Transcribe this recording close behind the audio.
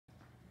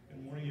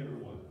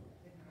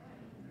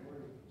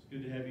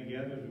Good to have you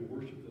gathered as we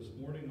worship this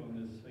morning on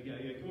this. I go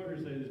over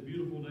and say this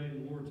beautiful day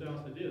in the Lord's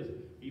house. It is.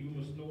 Even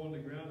with snow on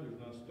the ground, there's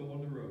not snow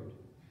on the road.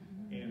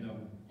 And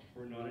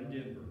we're not in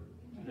Denver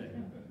today.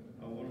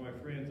 One of my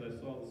friends I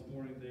saw this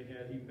morning,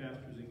 he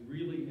pastors in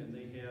Greeley, and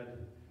they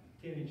had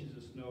 10 inches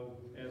of snow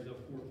as of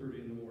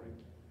 4:30 in the morning.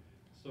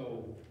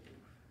 So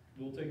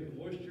we'll take the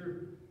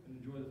moisture and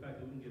enjoy the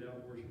fact that we can get out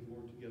and worship the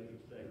Lord together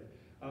today.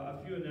 A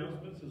few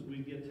announcements as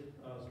we get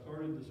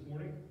started this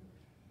morning.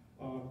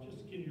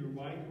 Just can you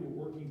remind you,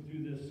 we're working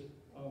through this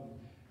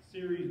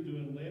series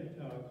doing Lent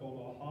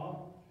called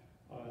AHA,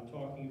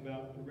 talking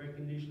about the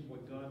recognition of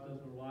what God does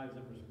in our lives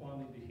and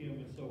responding to Him.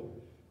 And so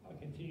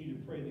continue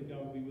to pray that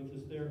God will be with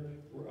us there.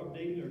 We're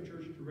updating our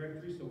church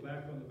directory, so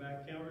back on the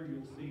back counter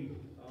you'll see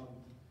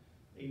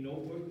a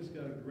notebook that's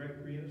got a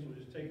directory in it. So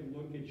just take a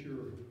look at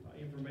your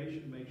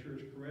information, make sure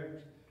it's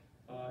correct.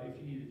 If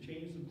you need to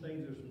change some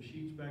things, there's some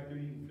sheets back there.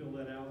 You can fill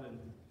that out and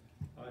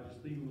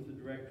just leave it with the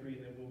directory,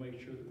 and then we'll make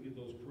sure that we get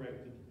those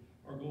corrected.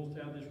 Our goal is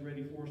to have this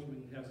ready for us so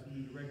we can have some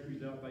new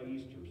directories out by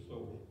Easter.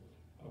 So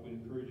we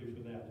encourage you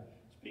for that.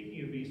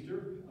 Speaking of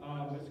Easter,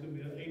 it's going to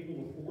be on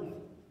April the 4th.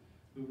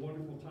 It'll be a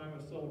wonderful time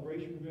of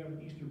celebration. We're going to have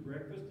an Easter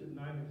breakfast at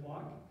 9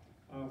 o'clock.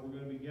 We're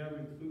going to be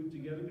gathering food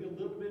together. It'll be a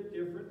little bit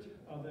different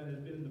than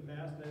has been in the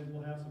past. And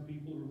we'll have some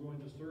people who are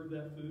going to serve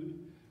that food.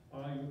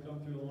 You'll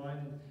come through the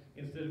line, and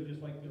instead of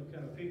just like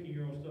kind of picking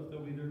your own stuff,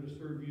 they'll be there to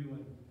serve you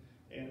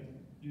and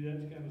do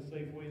that kind of a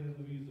safe way. And then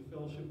we'll use the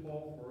fellowship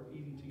hall for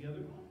eating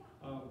together.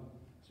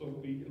 So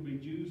it'll be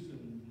juice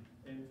and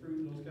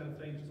fruit and those kind of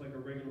things, just like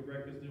a regular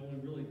breakfast. The only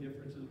really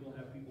difference is we'll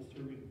have people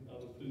serving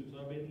the food. So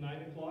that'll be at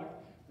 9 o'clock.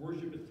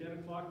 Worship at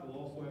 10 o'clock.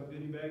 We'll also have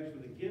goodie bags for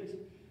the kids.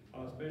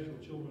 Special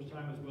children's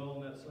time as well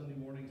on that Sunday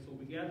morning. So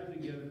we gather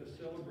together to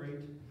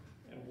celebrate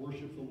and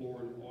worship the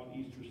Lord on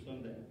Easter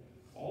Sunday.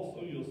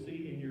 Also, you'll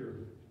see in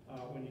your,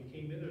 when you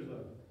came in, there's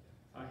a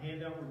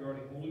handout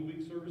regarding Holy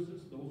Week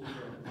services. Those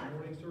are the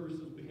morning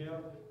services we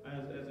have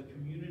as a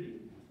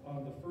community.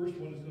 The first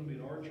one is going to be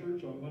at our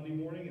church on Monday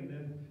morning, and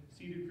then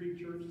Cedar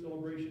Creek Church,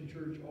 Celebration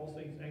Church, All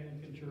Saints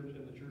Anglican Church,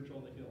 and the Church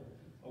on the Hill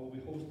will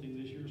be hosting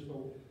this year.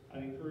 So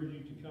I encourage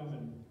you to come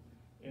and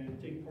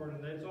take part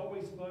in that. It's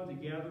always fun to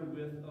gather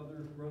with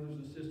other brothers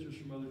and sisters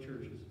from other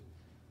churches.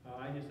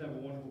 I just have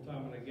a wonderful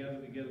time when I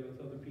gather together with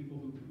other people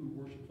who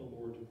worship the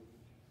Lord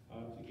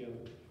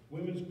together.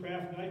 Women's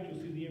Craft Night, you'll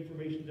see the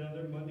information down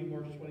there, Monday,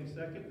 March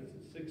 22nd. It's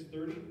at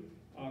 6:30.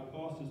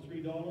 Cost is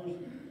 $3.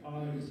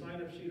 There's a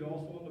sign-up sheet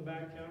also on the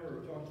back counter,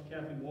 or talk to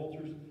Kathy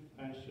Walters,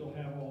 and she'll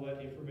have all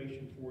that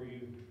information for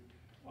you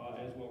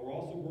as well. We're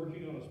also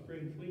working on a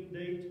spring clean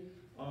date.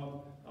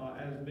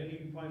 As many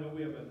of you probably know,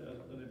 we have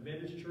an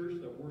Adventist church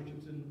that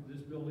worships in this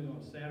building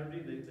on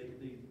Saturday. They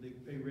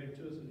pay rent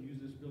to us and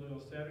use this building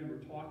on Saturday.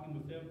 We're talking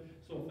with them.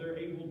 So if they're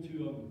able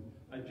to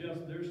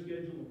adjust their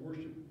schedule of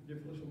worship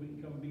differently so we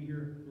can come and be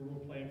here, we're going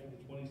to plan for the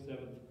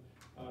 27th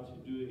to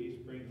do a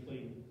spring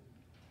clean.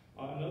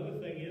 Another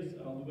thing is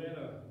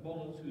Luana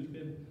Mullins, who's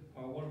been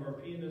one of our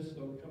pianists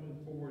coming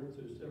forward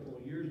to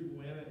several years.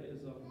 Luana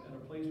is at a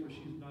place where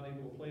she's not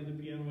able to play the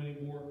piano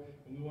anymore,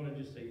 and we want to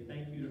just say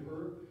thank you to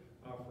her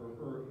for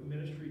her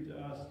ministry to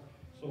us.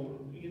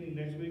 So beginning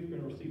next week, we're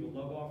going to receive a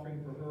love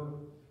offering for her,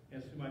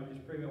 and so we might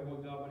just pray about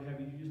what God would have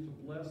you do just to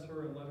bless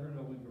her and let her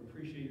know we've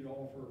appreciated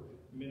all of her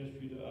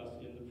ministry to us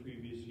in the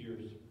previous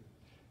years.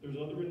 There's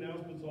other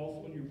announcements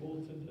also in your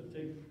bulletin to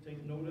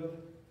take note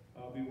of.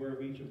 Be aware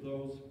of each of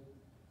those.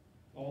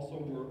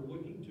 Also, we're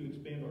looking to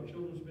expand our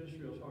children's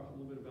ministry. I'll talk a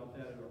little bit about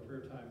that in our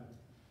prayer time.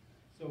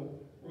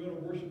 So we're going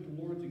to worship the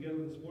Lord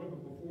together this morning,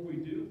 but before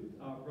we do,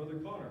 Brother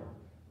Connor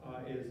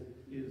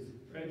is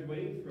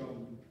graduating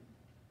from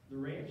the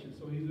ranch, and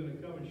so he's going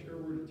to come and share a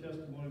word of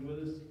testimony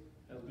with us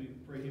as we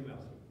pray him out.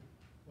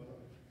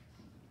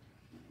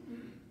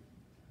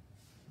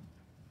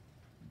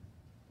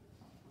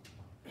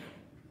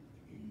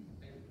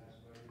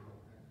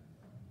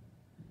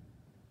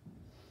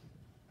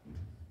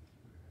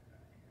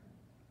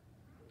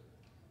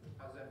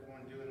 How's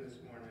everyone doing this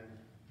morning?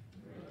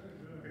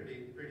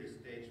 Pretty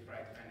stage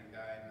fright kind of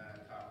guy, not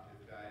a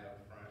talkative guy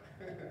up front.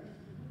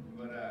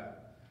 But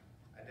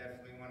I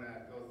definitely want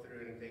to go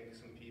through and thank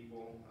some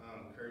people.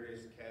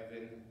 Curtis,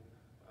 Kevin,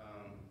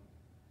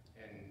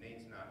 and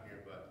Nate's not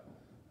here, but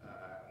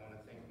I want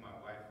to thank my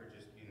wife for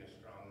just being a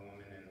strong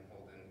woman and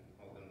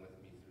holding with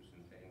me through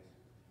some things.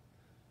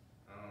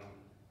 I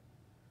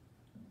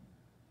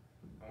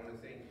want to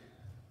thank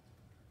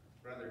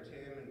Brother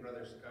Tim and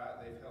Brother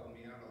Scott. They've helped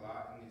me out a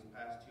lot in these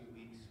past 2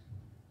 weeks.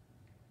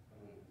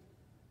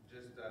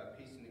 Just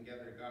piecing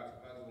together God's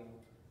puzzle,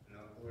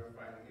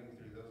 glorifying Him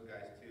through those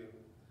guys too.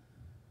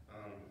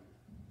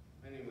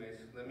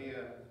 Anyways, let me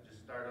just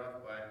start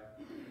off by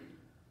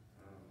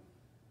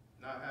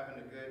not having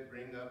a good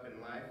bring up in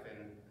life,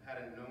 and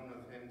hadn't known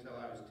of Him till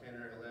I was 10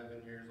 or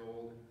 11 years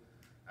old.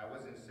 I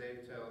wasn't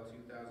saved till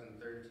 2013,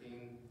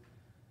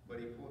 but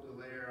He pulled a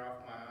layer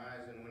off my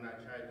eyes, and when I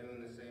tried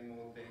doing the same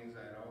old things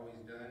I had always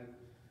done,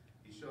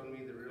 He showed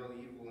me the real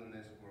evil in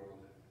this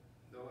world.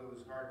 Though it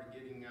was hard to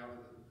getting out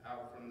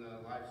from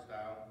the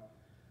lifestyle,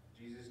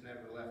 Jesus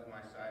never left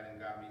my side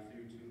and got me through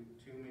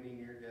too many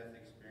near-death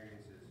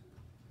experiences.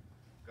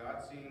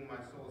 God, seeing my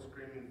soul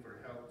screaming for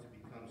help to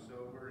become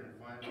sober and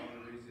find all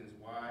the reasons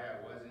why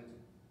I wasn't,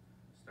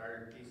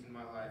 started piecing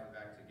my life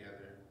back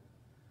together.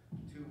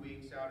 2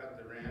 weeks out at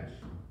the ranch,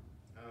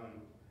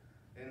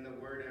 in the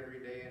Word every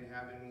day and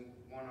having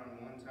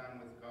one-on-one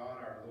time with God,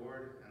 our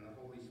Lord, and the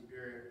Holy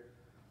Spirit,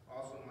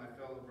 also my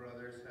fellow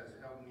brothers, has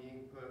helped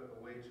me put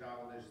away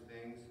childish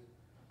things,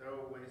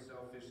 throw away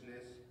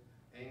selfishness,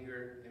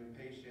 anger,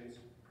 impatience,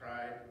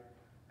 pride,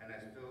 and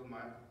has filled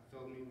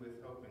me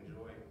with hope and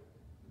joy.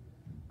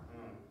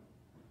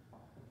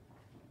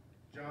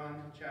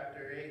 John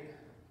chapter 8,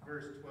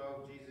 verse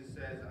 12, Jesus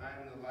says, I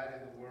am the light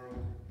of the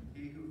world.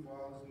 He who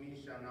follows me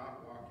shall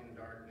not walk in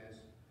darkness,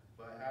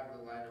 but have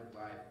the light of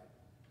life.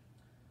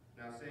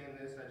 Now, saying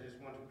this, I just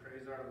want to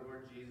praise our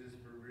Lord Jesus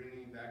for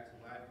bringing me back to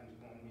life and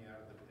pulling me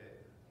out of the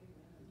pit.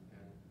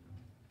 Yeah.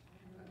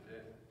 That's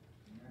it.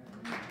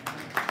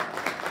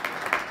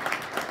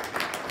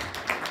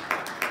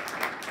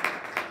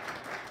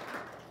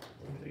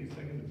 I'll take a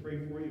second to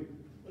pray for you.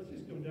 Let's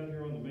just come down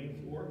here on the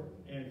main floor,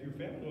 and if your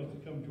family wants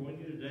to come join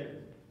you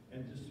today,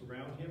 and just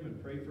surround him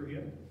and pray for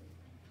him.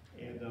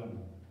 And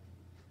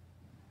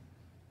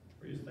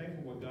we're just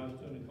thankful for what God's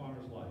done in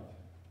Connor's life.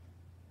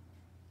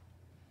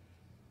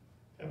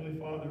 Heavenly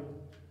Father,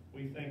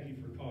 we thank you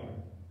for Connor.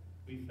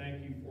 We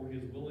thank you for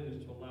his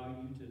willingness to allow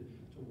you to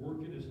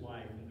work in his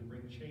life and to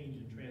bring change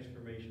and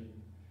transformation.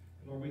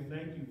 And Lord, we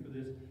thank you for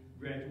this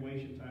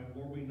graduation time.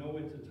 Lord, we know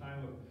it's a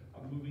time of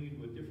moving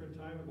into a different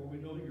time. Lord, we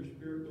know that your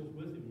Spirit goes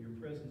with him, your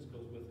presence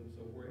goes with him.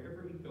 So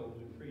wherever he goes,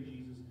 we pray,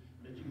 Jesus,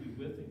 that you be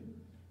with him.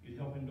 You'd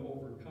help him to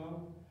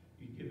overcome.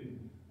 You'd give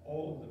him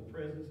all of the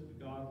presence of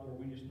God.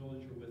 Lord, we just know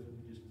that you're with him.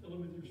 Just fill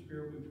him with your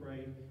Spirit, we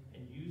pray,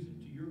 and use him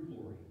to your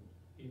glory.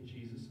 In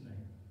Jesus'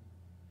 name.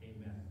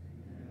 Amen.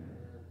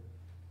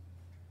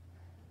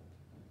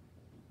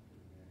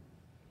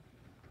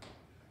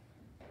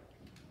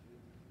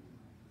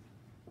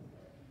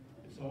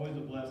 It's always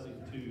a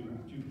blessing to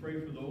pray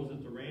for those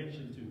at the ranch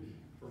and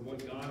for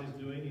what God is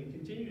doing, and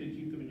continue to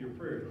keep them in your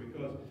prayers,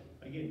 because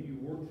again, you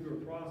work through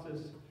a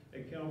process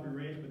at Calvary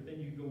Ranch, but then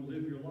you go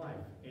live your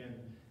life, and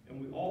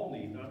we all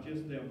need, not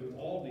just them, we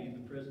all need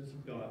the presence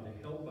of God to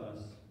help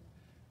us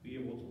be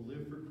able to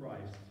live for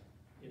Christ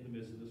in the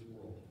midst of this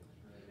world.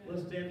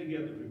 Let's stand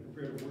together to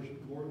prepare to worship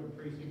the Lord, and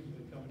praise him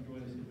to come and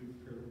join us as we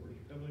prepare to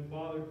worship. Heavenly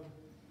Father,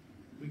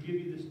 we give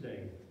you this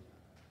day.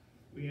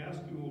 We ask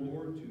you, O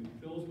Lord, to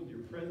fill us with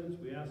your presence.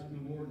 We ask you,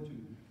 Lord, to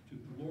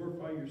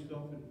glorify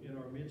yourself in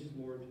our midst,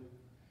 Lord.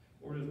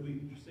 Lord, as we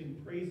sing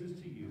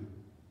praises to you,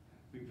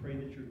 we pray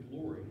that your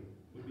glory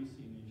would be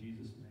seen in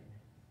Jesus' name.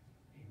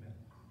 Amen.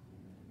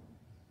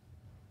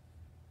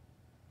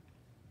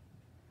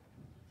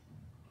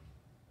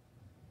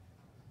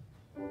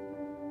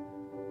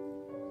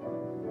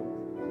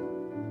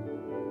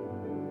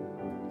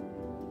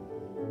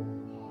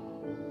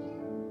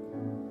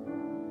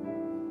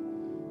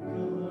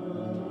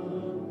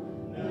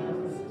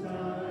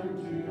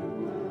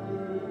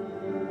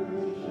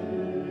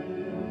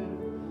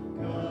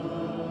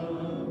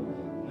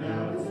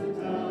 Now is the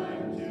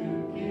time to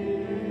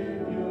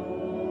give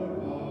your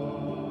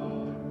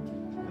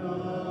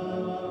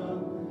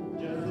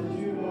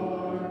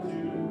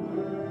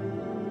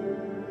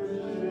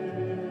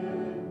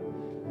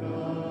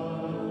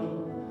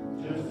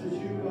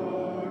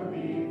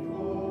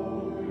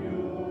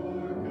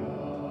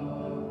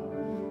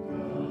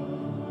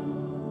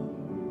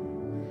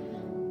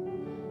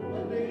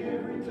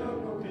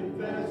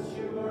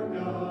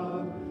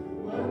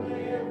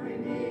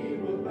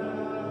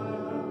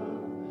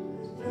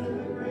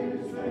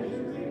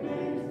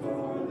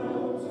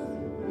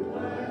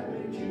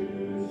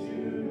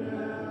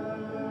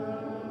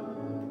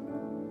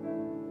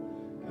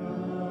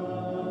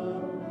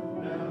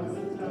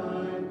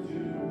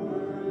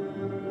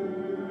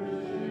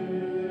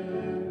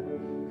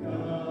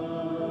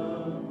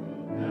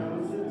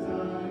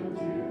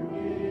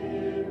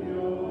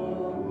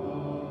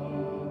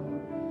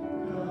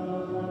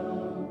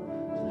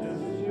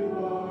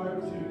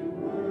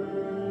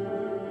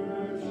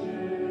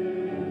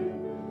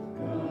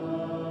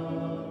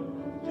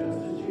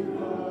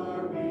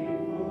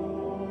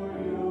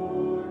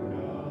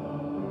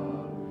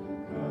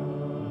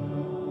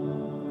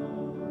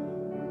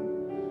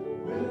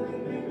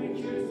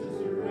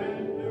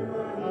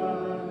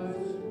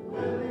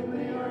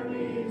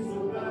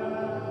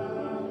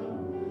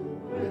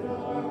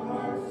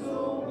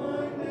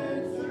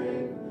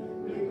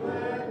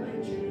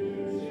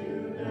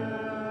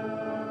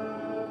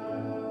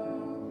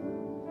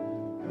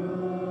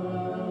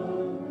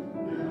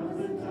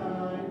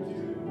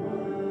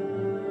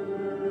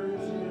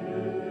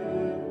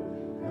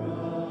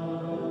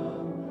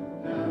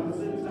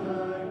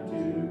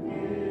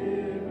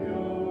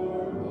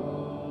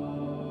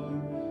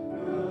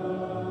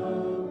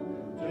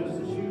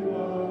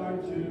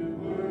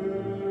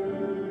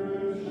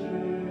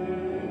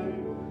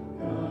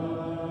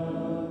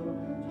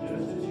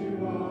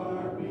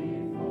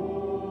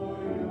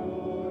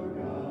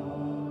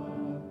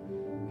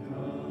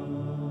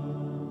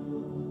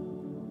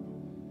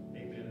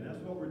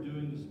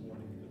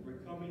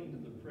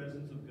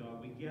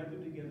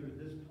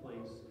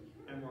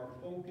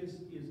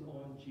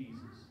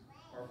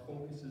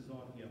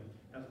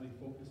as we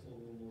focus on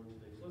the Lord's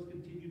Day. So let's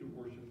continue to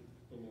worship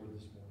the Lord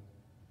this morning.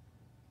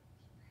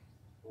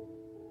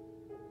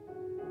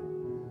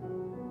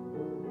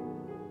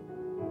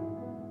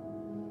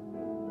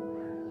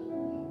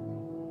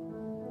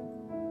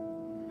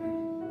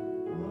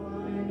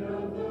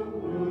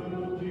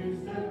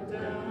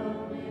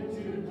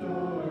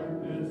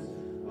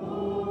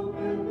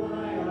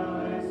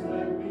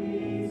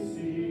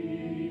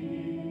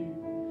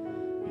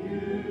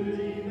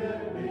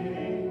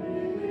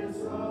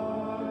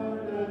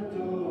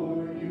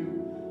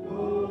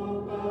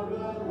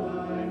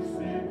 Life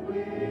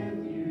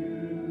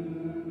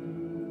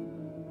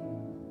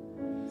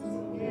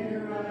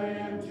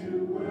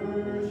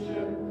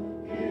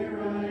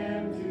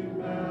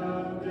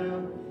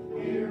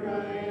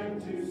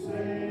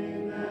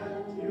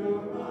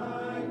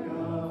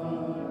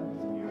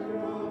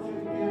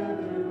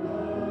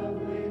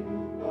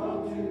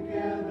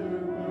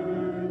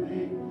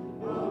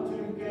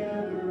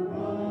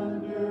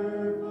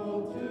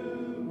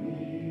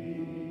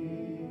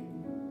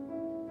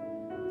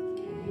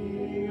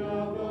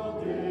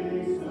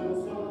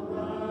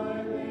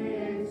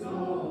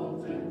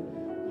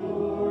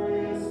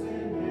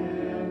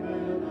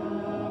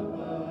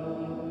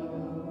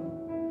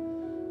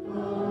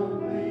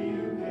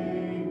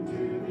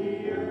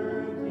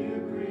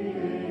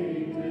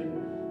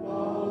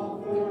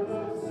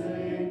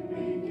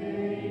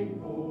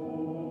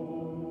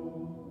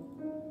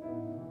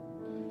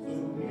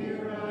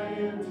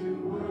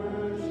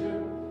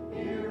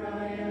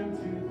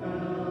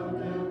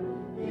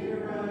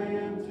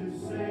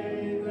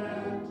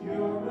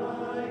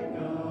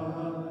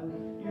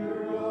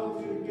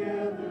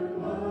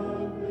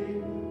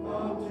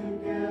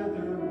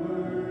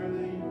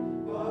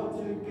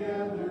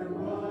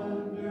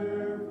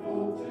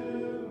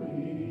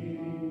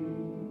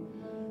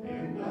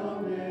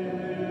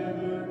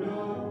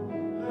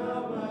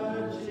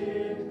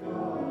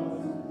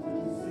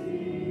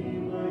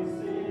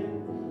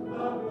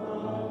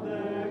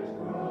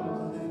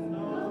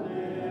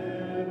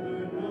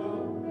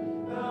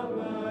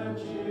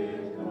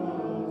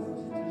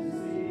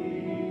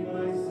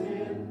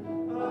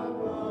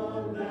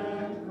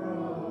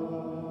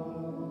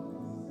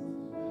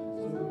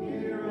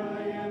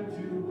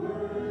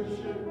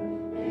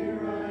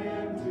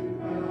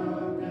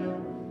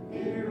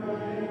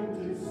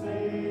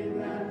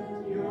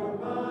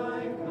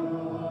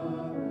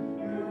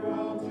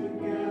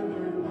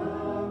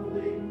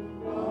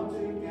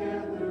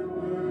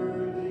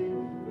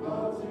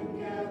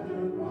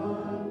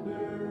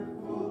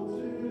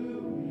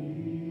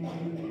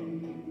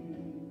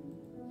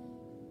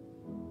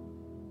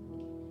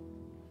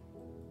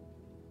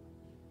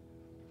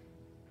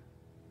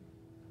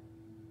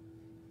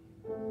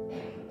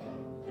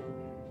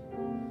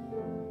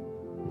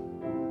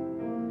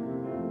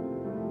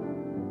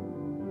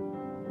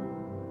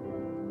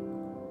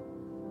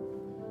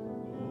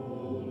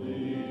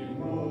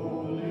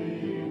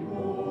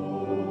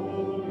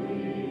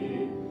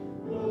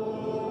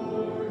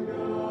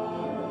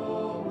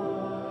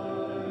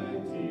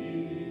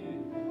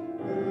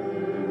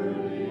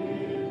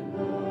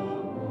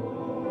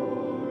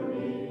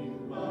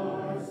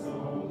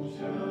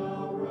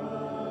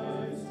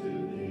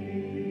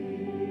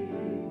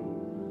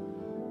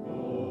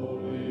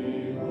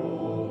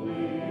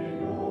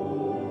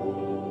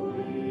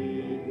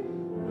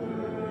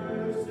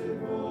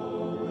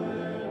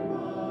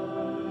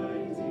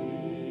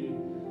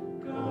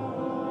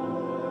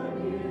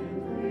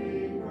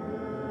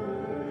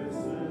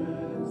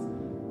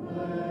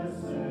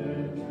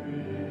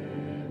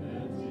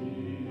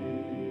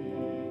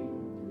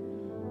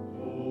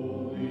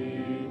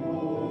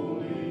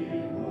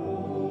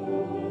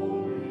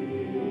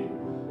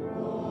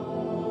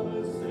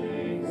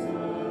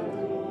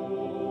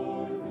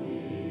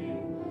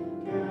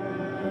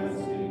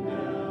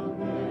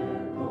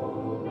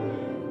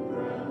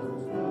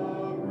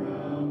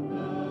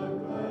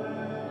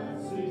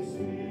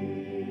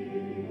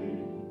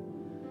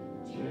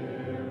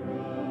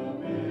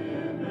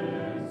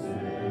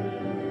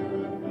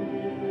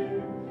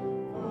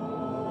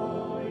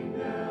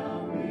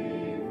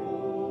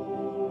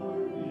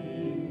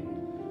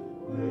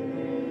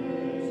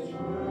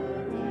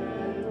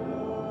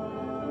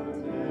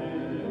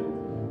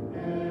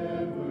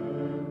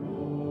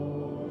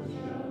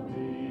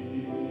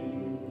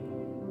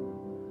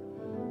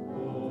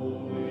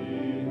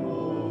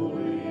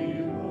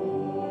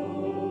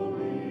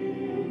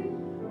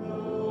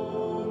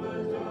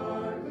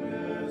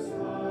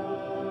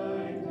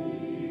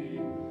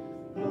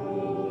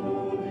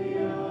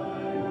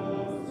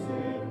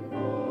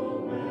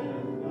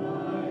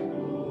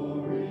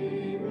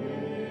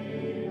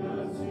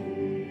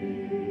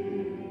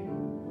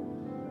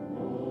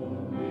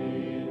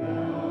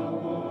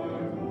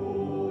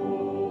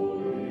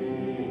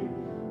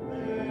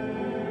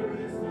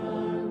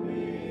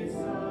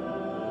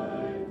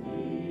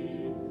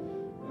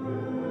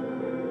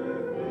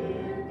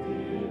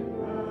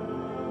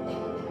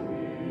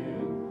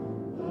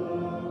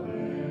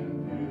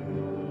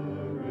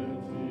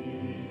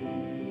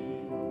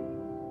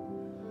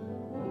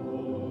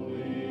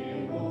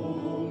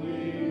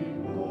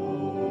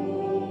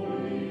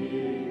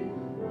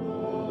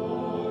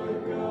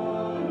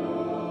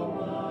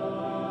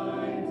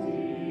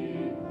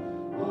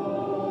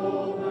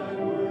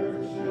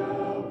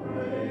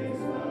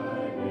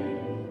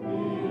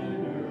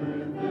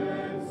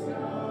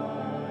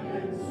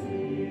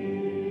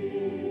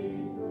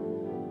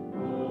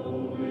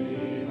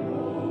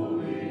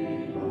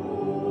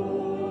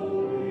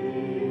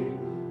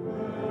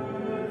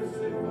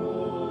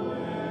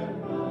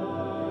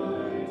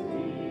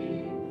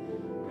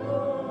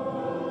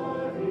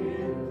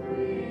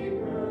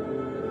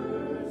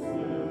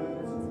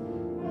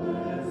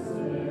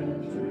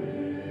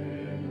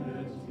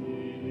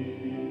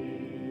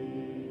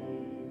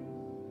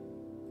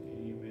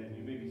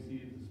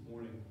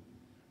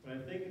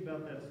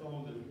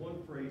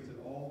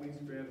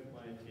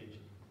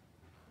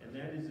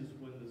that is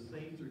when the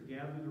saints are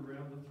gathered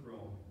around the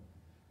throne,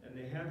 and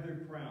they have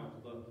their crowns,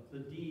 the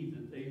deeds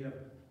that they have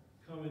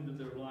come into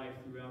their life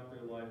throughout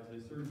their lives.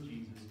 They serve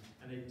Jesus,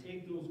 and they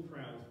take those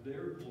crowns,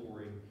 their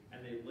glory,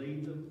 and they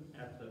lay them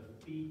at the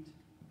feet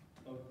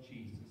of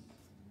Jesus.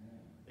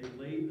 They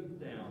lay them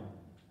down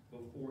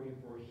before him,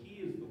 for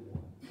he is the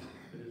one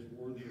that is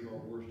worthy of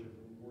our worship.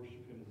 We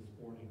worship him this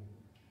morning.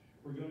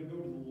 We're going to go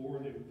to the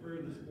Lord in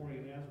prayer this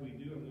morning, and as we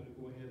do, I'm going to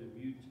go ahead and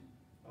mute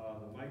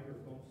the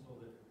microphone so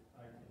that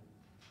I can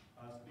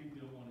speak.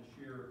 We don't want to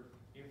share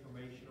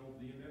information over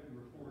the internet.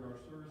 We record our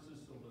services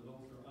so that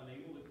those that are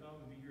unable to come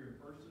and be here in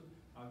person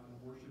can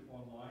worship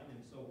online.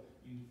 And so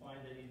you can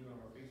find that either on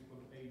our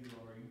Facebook page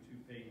or on our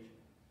YouTube page.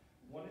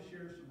 Want to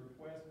share some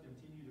requests.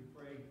 Continue to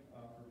pray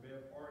for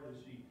Bev Hart as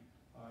she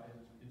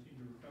has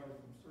continued to recover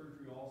from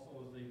surgery.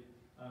 Also,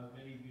 as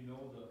many of you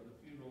know, the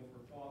funeral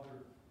for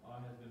Father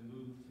has been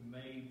moved to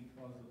May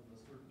because of the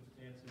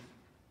circumstances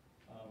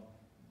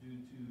due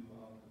to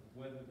the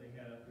weather they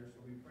had up there.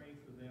 So we're praying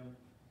for them.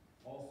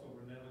 Also,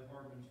 Renetta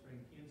Hardman's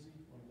friend Kinsey,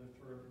 I want to lift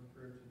her up in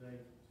prayer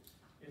today.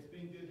 It's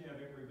been good to have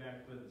Emery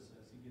back with us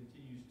as he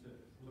continues to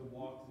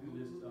walk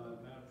through this amount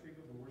of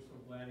treatment, but we're so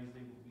glad he's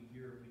able to be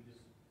here. We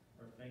just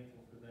are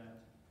thankful for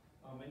that.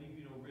 Many of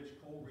you know Rich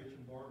Cole. Rich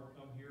and Barb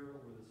come here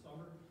over the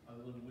summer. They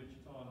live in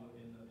Wichita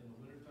in the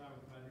wintertime.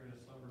 We come out here in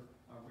the summer.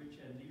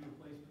 Rich had knee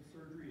replacement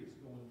surgery. It's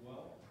going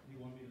well. He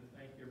wanted me to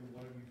thank every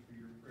one of you for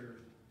your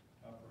prayers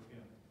for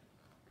him.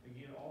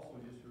 Again, also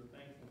just we're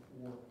thankful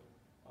for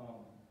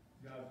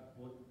God's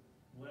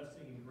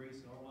blessing and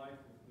grace in our life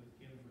with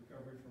Kim's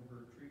recovery from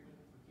her treatment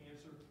for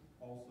cancer.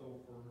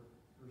 Also for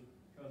her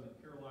cousin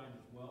Caroline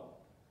as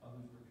well,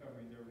 who's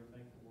recovering there. We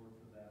thank the Lord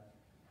for that.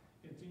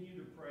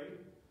 Continue to pray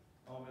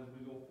as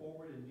we go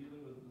forward in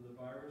dealing with the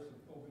virus of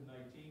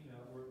COVID-19.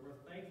 We're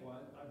thankful.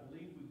 I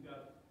believe we've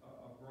got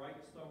a bright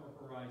summer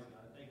horizon.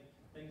 I think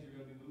things are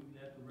going to be moving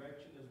that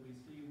direction as we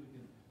see we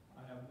can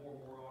have more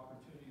and more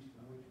opportunities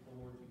to worship the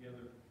Lord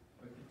together.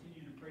 But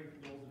continue to pray for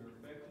those that are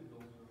affected,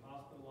 those that are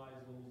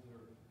hospitalized, those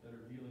that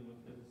are dealing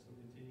with it. So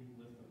continue to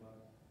lift them up.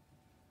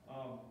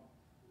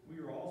 We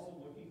are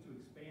also looking to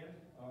expand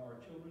our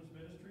children's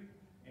ministry,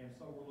 and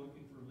so we're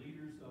looking for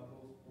leaders,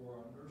 both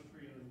for our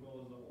nursery and as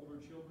well as the older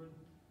children.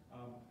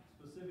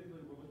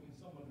 Specifically, we're looking for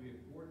someone to be a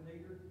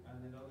coordinator, and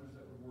then others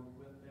that would work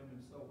with them.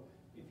 And so,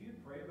 if you'd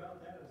pray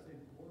about that and say,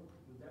 Lord,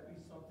 would that be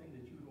something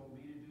that you would want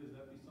me to do? Is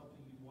that be something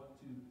you'd want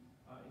to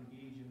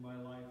engage in my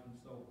life? And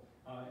so,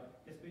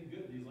 it's been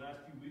good. These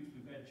last few weeks,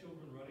 we've had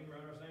children running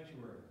around our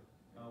sanctuary.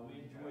 We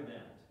enjoy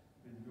that.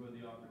 We enjoy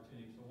the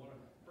opportunity. So I want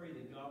to pray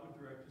that God would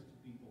direct us to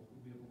people who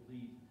will be able to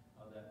lead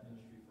that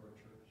ministry for our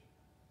church.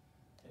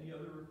 Any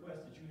other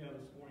requests that you have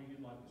this morning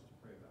you'd like us to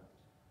pray about?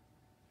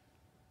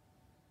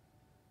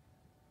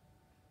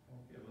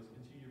 Okay, let's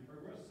continue to pray.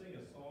 We're going to sing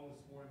a song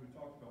this morning. We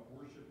talked about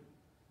worship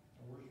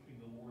and worshiping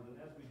the Lord. And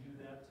as we do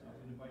that, I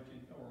would invite you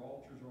to come. Our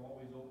altars are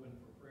always open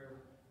for prayer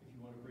if you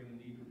want to bring a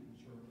need or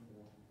concern for the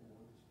Lord this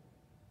morning.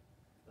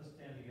 Let's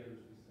stand together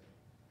as we sing.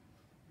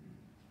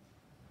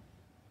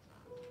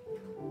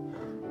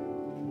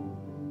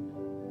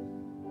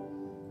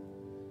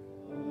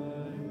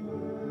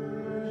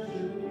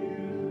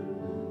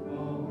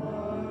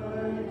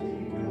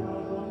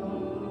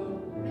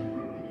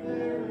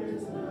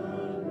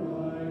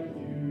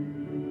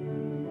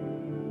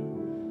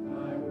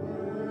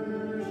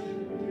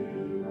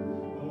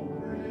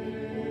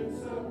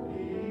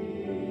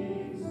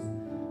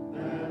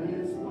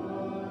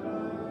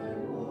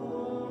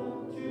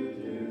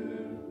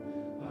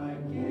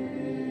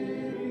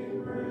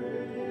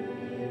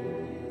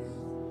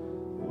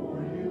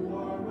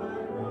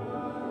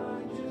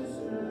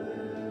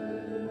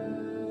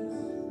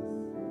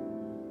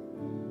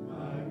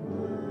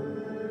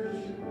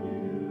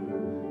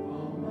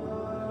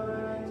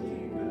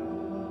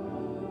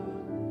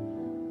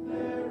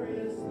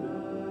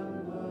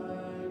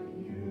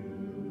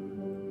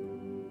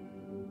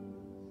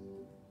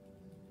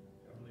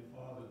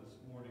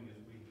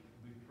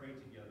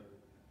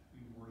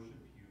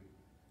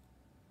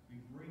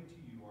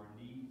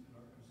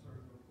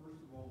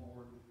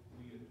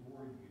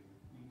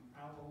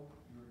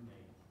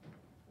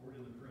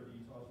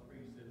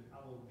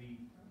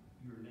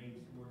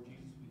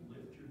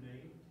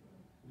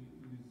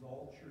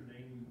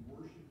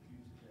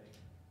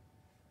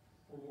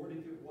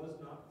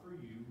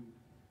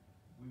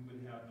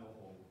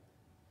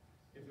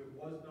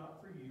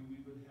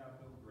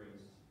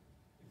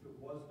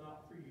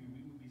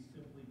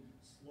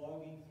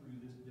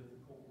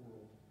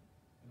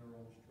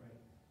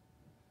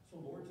 So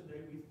Lord,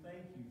 today we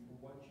thank you for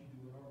what you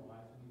do in our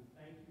lives, and we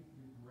thank you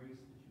for your grace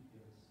that you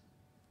give us.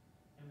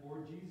 And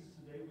Lord Jesus,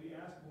 today we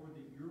ask, Lord,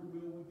 that your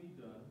will would be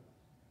done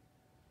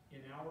in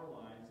our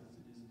lives as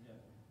it is in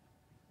heaven.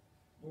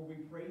 Lord,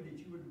 we pray that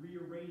you would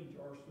rearrange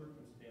our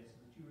circumstances,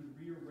 that you would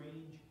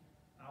rearrange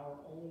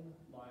our own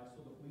lives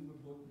so that we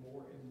would look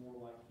more and more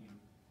like you.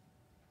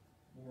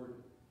 Lord,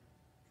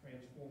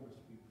 transform us,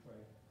 we pray.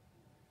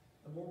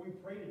 And Lord, we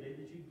pray today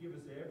that you'd give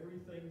us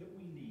everything that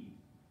we need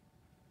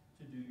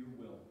to do your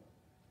will.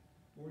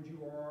 Lord,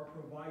 you are our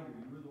provider.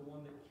 You are the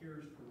one that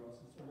cares for us.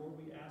 And so, Lord,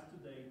 we ask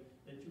today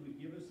that you would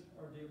give us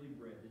our daily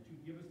bread, that you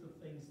give us the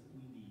things that we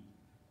need,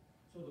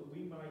 so that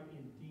we might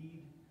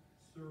indeed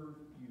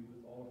serve you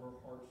with all of our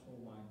heart,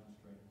 soul, mind, and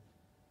strength.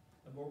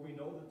 And Lord, we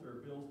know that there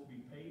are bills to be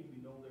paid.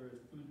 We know there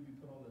is food to be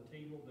put on the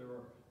table. There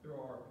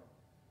are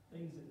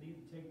things that need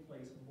to take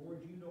place. And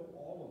Lord, you know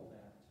all of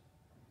that.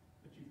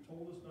 But you've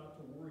told us not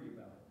to worry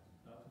about it,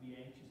 not to be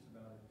anxious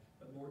about it,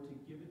 but Lord, to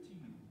give it to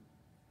you.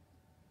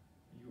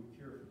 And you will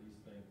care for these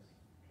things.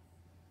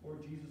 Lord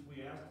Jesus,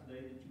 we ask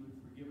today that you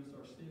would forgive us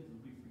our sins as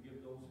we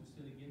forgive those who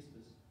sin against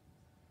us.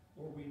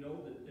 Lord, we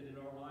know that in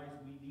our lives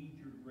we need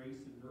your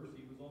grace and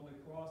mercy. It was on the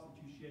cross that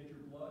you shed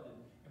your blood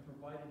and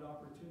provided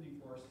opportunity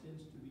for our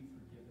sins to be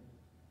forgiven.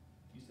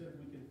 You said if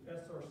we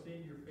confess our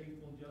sin, you're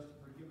faithful and just to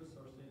forgive us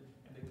our sin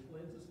and to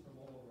cleanse us from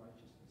all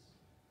unrighteousness.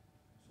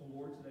 So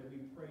Lord, today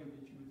we pray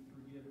that you would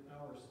forgive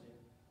our sin.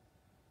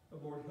 But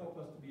Lord, help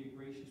us to be a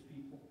gracious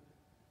people.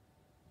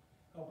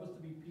 Help us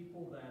to be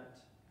people that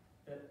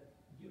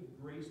give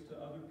grace to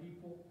other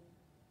people.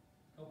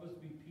 Help us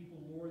to be people,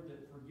 Lord,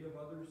 that forgive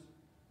others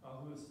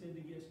who have sinned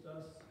against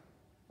us.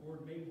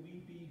 Lord, may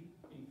we be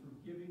a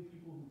forgiving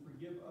people who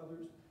forgive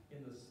others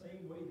in the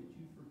same way that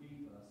you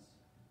forgave us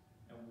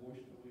and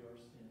washed away our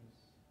sins.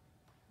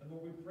 And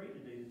Lord, we pray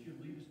today that you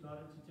lead us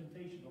not into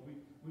temptation. Lord,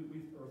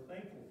 we are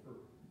thankful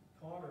for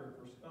Connor and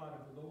for Scott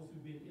and for those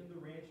who've been in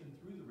the ranch and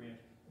through the ranch.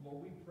 And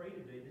Lord, we pray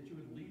today that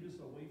you would lead us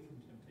away from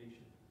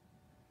temptation.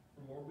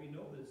 For Lord, we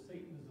know that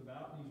Satan is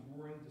about and he's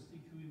warring to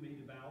seek who he may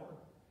devour.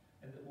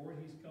 And that, Lord,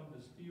 he's come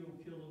to steal,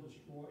 kill, and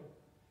destroy.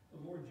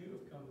 But Lord, you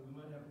have come that we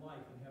might have life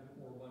and have it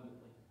more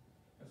abundantly.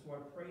 And so I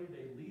pray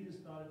today, lead us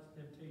not into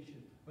temptation,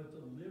 but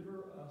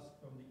deliver us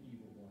from the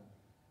evil one.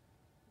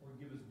 Lord,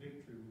 give us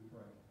victory, we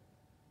pray.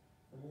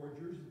 For Lord,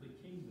 yours is the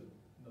kingdom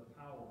and the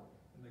power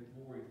and the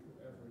glory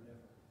forever and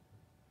ever.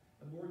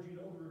 And Lord, you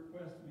know the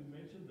requests we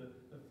mentioned, the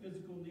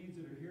physical needs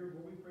that are here.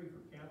 Lord, we pray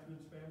for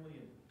Catherine's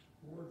family and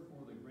Lord,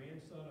 for the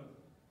grandson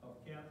of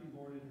Kathy,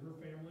 Lord, and her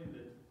family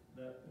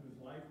that whose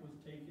life was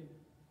taken.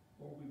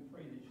 Lord, we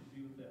pray that you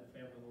be with that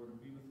family, Lord,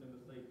 and be with them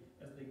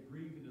as they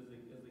grieve and as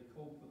they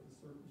cope with the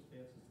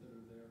circumstances that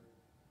are there.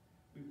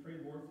 We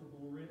pray, Lord, for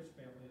the Lorenz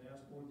family and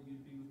ask, Lord, that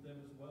you'd be with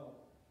them as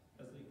well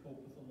as they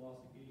cope with the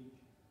loss of Gage.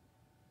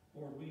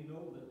 Lord, we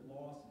know that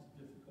loss is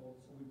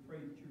difficult, so we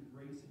pray that your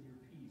grace and your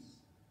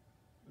peace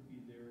would be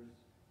theirs.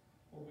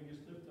 Lord, we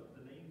just lift up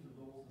the names of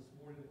those this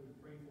morning that we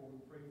pray for. We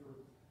pray for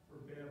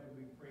Bev, and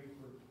we pray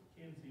for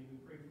Kenzie, we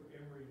pray for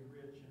Emery and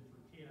Rich, and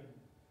for Ken,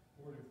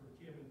 Lord, and for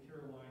Kim and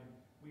Caroline.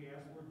 We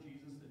ask, Lord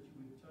Jesus, that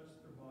you would touch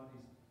their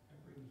bodies and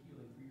bring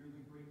healing, for you're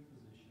the great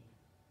physician.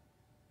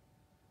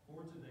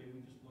 Lord, today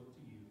we just look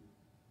to you.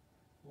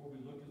 Lord,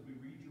 we look as we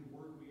read your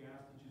word, we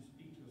ask that you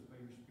speak to us by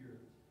your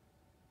Spirit.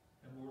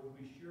 And Lord, as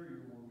we share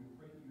your word, we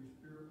pray that your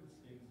Spirit would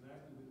say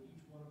exactly what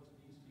each one of us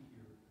needs to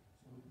hear,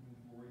 so we can bring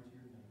glory to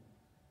your name.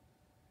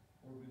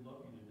 Lord, we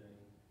love you today.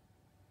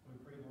 We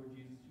pray, Lord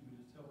Jesus, you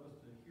would just help us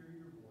to hear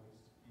your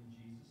voice in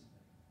Jesus'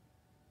 name.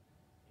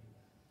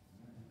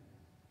 Amen.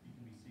 You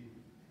can be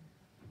seated.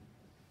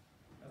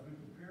 As we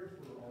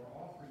prepare for our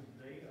offering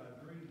today,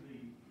 during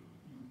the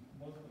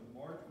month of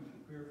March, we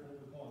prepare for what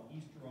we call an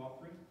Easter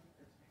offering.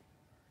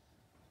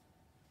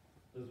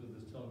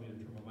 Elizabeth is telling me to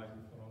turn my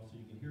microphone on so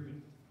you can hear me.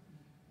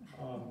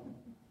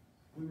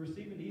 We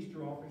receive an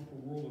Easter offering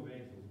for world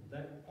evangelism.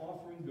 That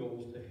offering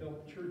goes to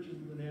help churches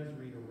of the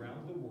Nazarene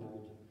around the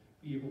world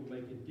be able to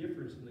make a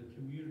difference in the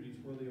communities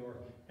where they are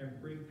and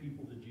bring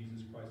people to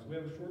Jesus Christ. So we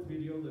have a short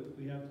video that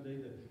we have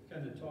today to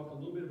kind of talk a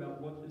little bit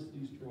about what this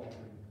Easter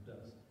offering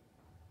does.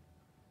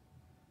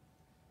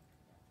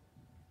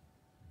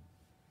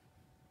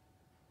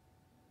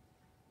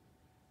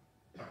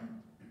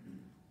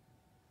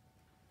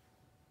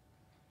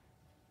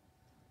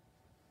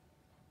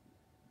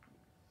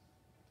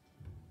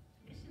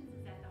 Missions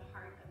is at the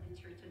heart of the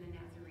Church of the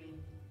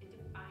Nazarene. It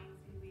defines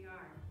who we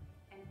are,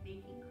 and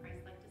making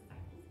Christ-like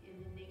disciples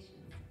in the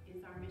nations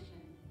is our mission,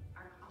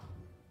 our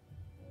calling.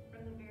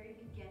 From the very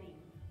beginning,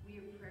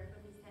 we have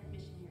prayerfully sent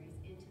missionaries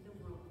into the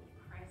world with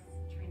Christ's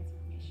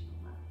transformational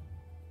love.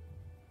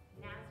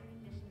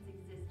 Nazarene missions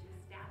exist to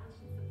establish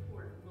and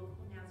support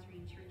local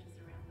Nazarene churches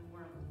around the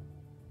world.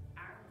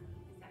 Our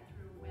belief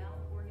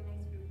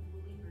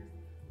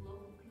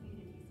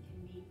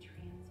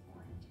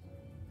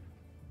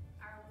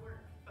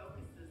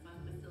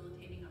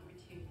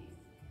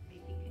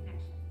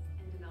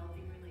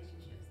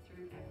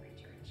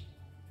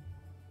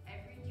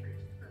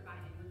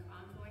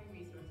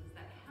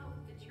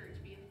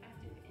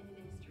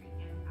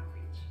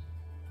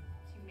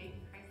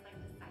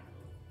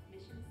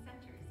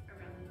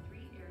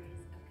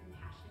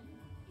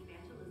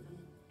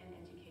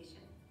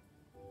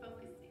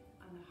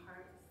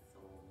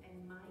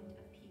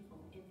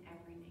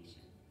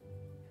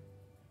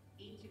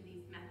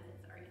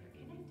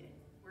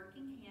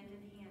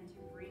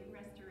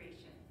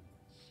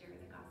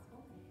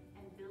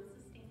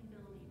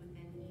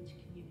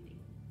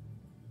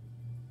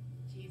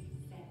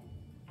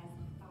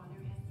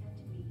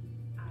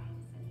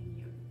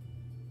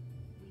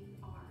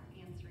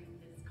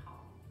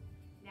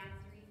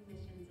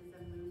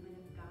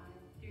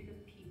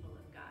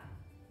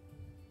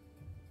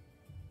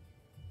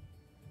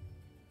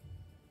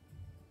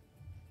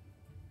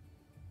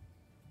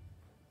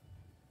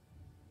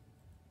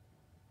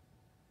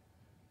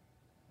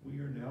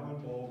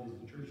involved is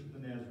the Church of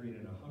the Nazarene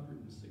in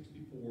 164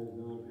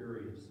 world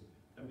areas.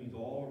 That means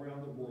all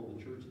around the world,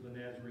 the Church of the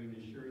Nazarene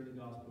is sharing the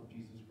gospel of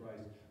Jesus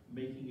Christ,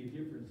 making a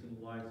difference in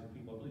the lives of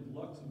people. I believe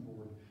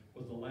Luxembourg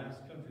was the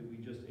last country we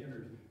just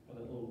entered,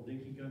 that little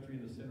dinky country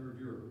in the center of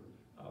Europe.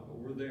 But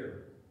we're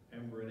there.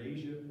 And we're in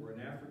Asia, we're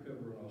in Africa,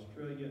 we're in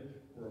Australia,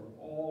 we're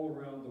all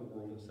around the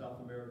world, in South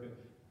America,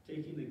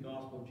 taking the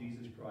gospel of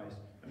Jesus Christ.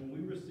 And when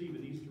we receive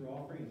an Easter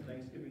offering, a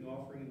Thanksgiving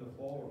offering in the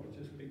fall, or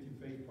participate through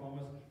Faith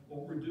Promise,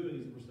 what we're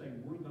doing is we're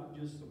saying we're not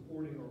just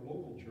supporting our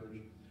local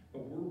church,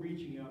 but we're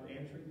reaching out,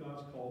 answering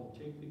God's call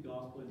to take the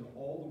gospel into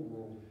all the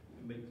world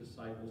and make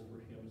disciples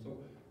for Him.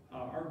 So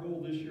our goal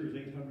this year is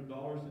 $800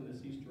 in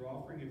this Easter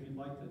offering. If you'd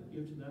like to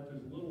give to that,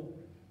 there's a little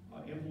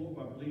envelope,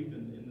 I believe,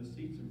 in the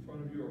seats in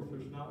front of you, or if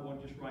there's not one,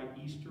 just write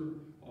Easter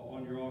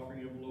on your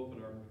offering envelope,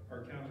 and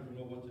our counselors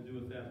will know what to do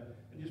with that.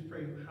 And just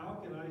pray,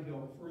 how can I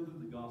help further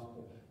the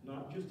gospel,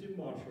 not just in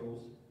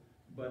Montrose,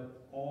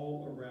 but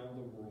all around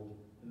the world,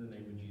 in the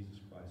name of Jesus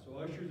Christ. So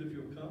ushers, if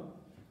you'll come,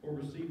 or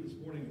receive this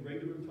morning's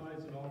regular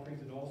tithes and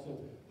offerings, and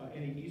also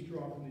any Easter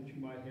offering that you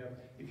might have.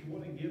 If you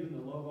want to give in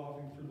the love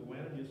offering for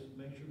Luana, just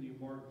make sure that you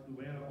mark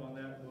Luana on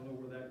that, we'll know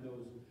where that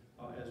goes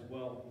as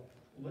well.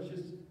 Let's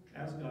just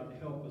ask God to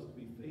help us to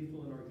be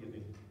faithful in our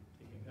giving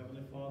to Him.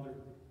 Heavenly Father,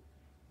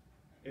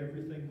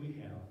 everything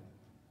we have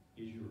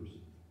is yours.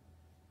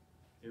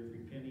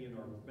 Every penny in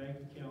our bank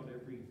account,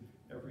 every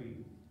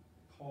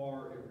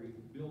car, every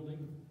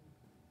building,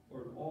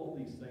 Lord, all of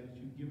these things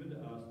you've given to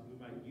us, that we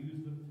might use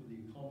them for the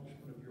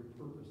accomplishment of your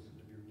purpose and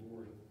of your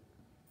glory.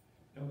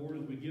 Now, Lord,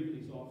 as we give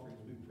these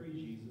offerings, we pray,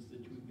 Jesus, that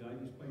you would guide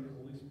us by your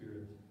Holy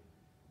Spirit.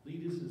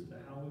 Lead us as to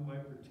how we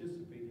might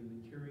participate in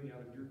the carrying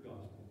out of your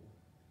gospel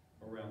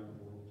around the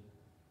world.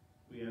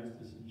 We ask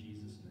this in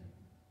Jesus' name.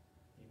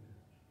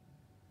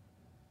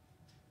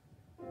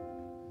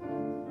 Amen.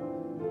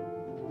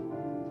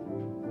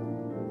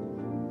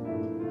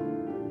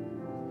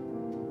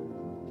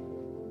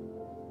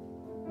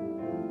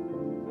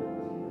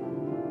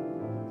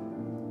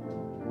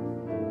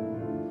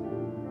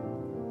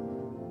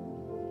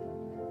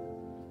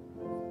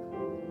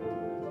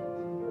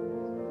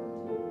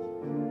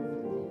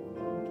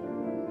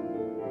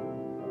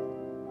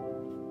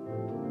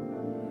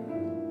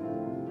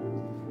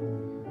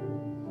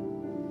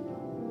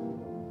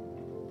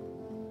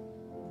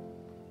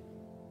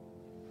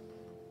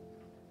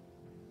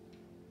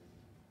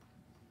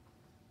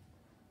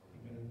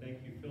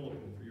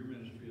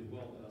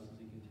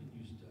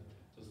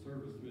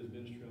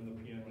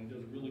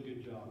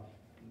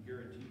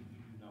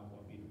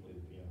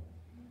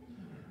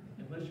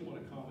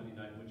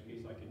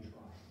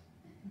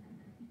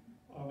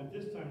 At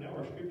this time now,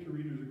 our scripture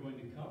readers are going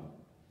to come,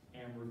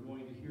 and we're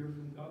going to hear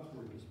from God's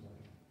word this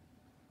morning.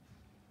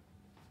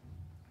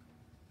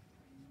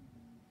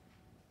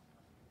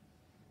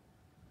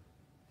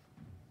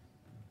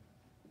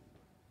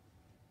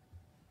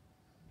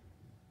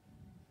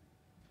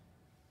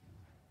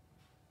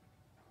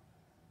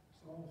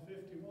 Psalm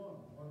 51,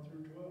 1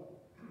 through 12.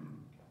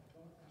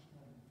 Talk this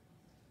morning.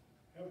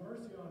 Have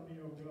mercy on me,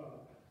 O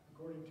God,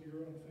 according to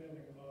your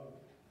unfailing love.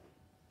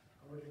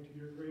 According to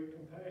your great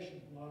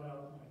compassion, blot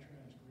out my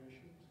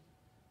transgressions.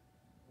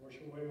 Wash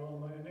away all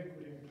my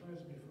iniquity and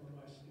cleanse me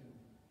from my sin.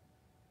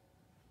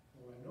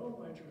 For I know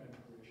my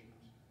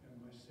transgressions, and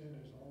my sin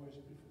is always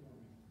before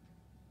me.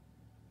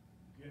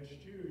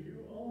 Against you,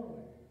 you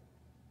only,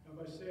 have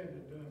I sinned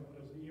and done what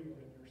is evil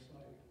in your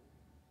sight,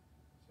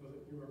 so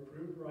that you are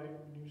proved right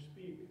when you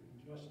speak and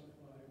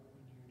justified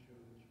when you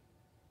judge.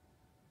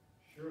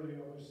 Surely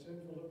I was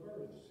sinful at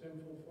birth,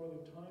 sinful from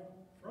the time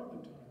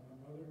my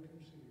mother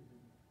conceived me.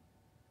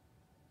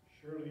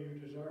 Surely you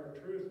desire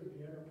truth in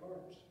the inner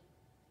parts.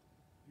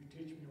 You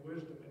teach me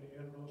wisdom in the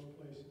inmost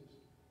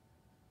places.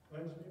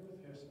 Cleanse me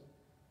with hyssop,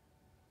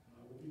 and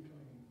I will be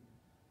clean.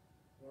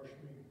 Wash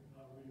me, and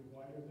I will be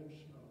whiter than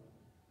snow.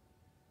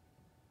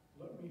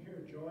 Let me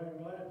hear joy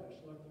and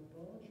gladness. Let the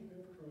bones you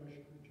have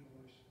crushed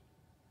rejoice.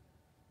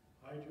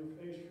 Hide your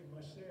face from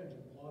my sins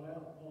and blot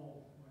out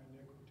all my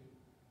iniquity.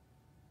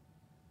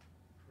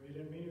 Create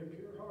in me a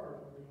pure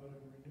heart, O God,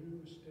 and renew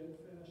a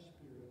steadfast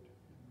spirit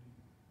in me.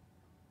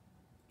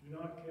 Do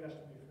not cast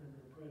me from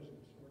your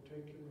presence or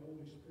take your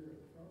Holy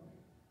Spirit from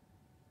me.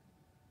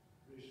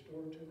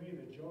 Restore to me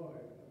the joy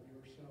of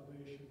your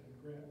salvation and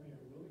grant me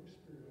a willing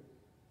spirit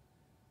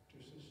to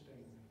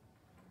sustain me.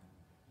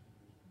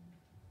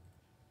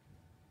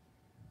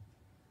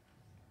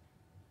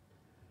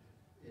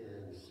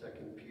 In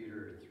 2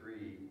 Peter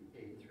 3,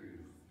 8 through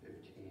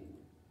 15.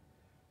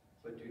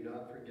 But do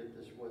not forget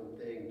this one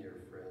thing,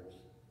 dear friends.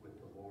 With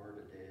the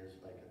Lord, a day is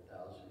like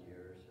 1,000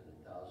 years, and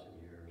 1,000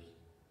 years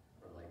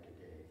are like a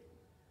day.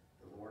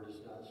 The Lord is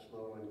not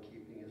slow in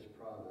keeping his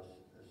promise,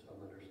 as some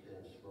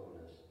understand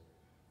slowness.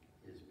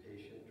 He is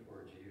patient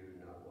towards you,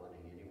 not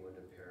wanting anyone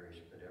to perish,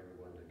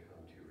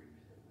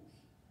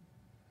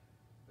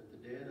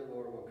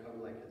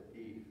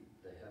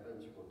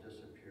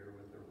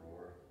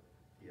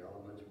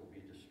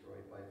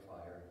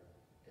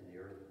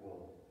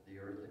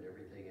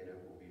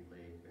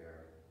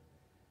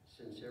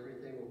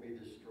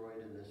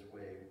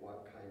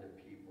 what kind of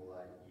people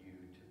ought you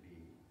to be.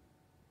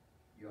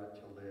 You ought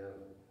to live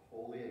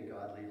holy and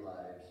godly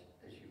lives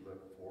as you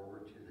look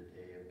forward to the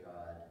day of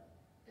God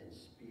and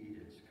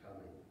speed its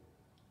coming.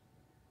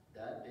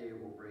 That day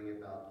will bring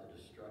about the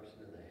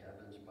destruction of the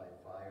heavens by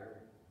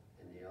fire,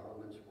 and the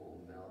elements will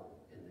melt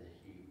in the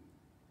heat.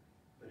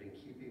 But in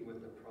keeping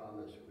with the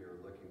promise, we are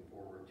looking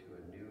forward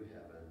to a new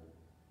heaven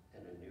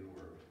and a new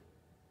earth,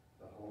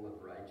 the home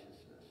of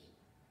righteousness.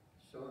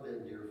 So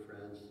then, dear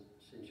friends,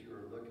 since you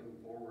are looking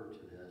forward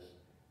to this,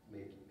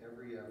 make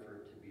every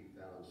effort to be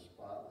found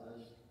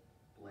spotless,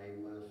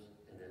 blameless,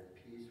 and at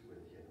peace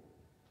with him.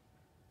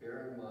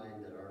 Bear in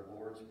mind that our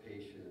Lord's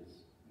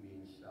patience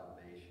means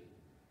salvation,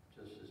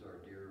 just as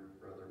our dear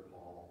brother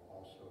Paul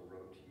also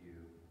wrote to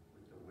you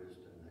with the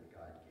wisdom that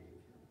God gave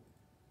him.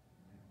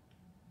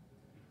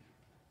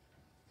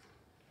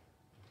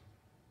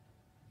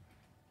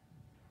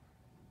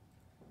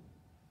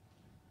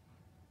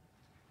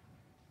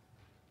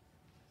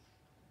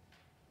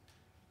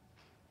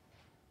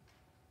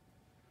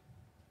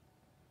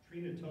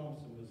 Trina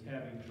Thompson was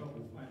having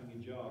trouble finding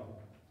a job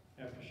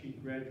after she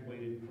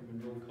graduated from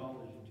Monroe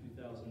College in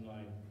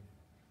 2009.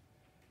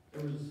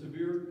 There was a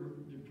severe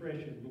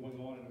depression going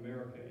on in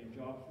America, and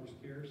jobs were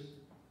scarce,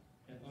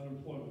 and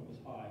unemployment was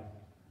high.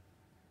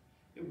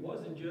 It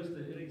wasn't just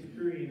that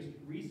inexperienced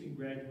recent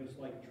graduates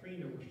like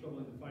Trina were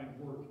struggling to find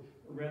work,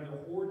 but rather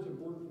hordes of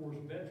workforce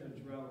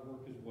veterans were out of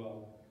work as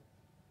well.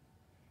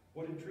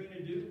 What did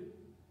Trina do?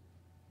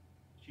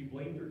 She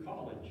blamed her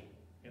college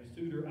and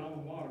sued her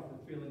alma mater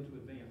for failing to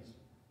advance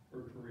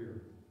her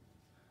career.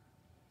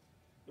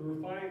 There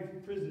were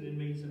 5 prison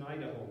inmates in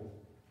Idaho,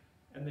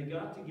 and they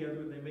got together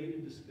and they made a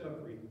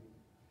discovery.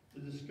 The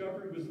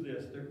discovery was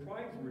this: their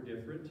crimes were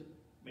different: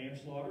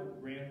 manslaughter,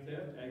 grand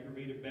theft,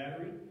 aggravated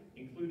battery,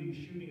 including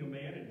shooting a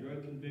man, and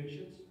drug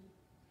convictions.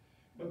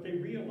 But they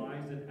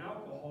realized that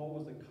alcohol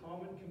was a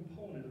common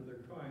component of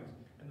their crimes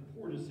and the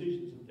poor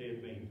decisions that they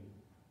had made.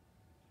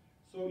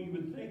 So you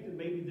would think that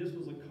maybe this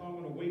was a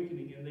common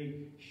awakening, and they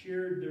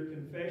shared their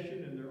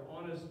confession and their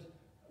honest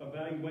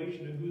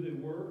evaluation of who they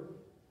were.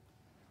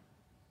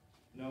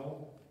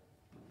 No.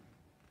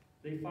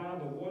 They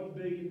filed a $1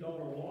 billion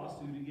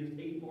lawsuit against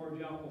 8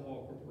 large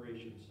alcohol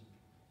corporations.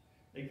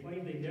 They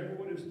claimed they never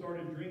would have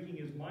started drinking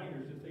as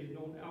minors if they'd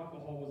known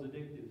alcohol was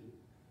addictive.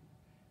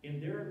 In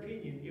their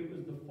opinion, it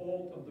was the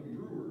fault of the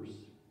brewers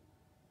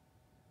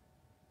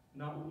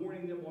not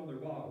warning them on their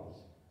bottles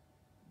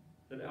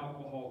that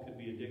alcohol could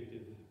be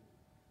addictive.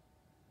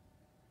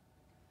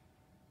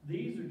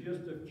 These are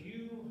just a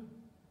few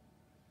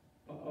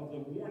of the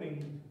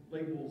warning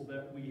labels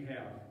that we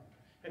have.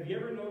 Have you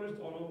ever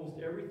noticed on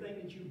almost everything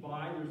that you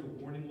buy, there's a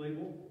warning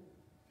label?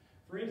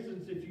 For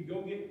instance, if you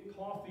go get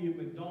coffee at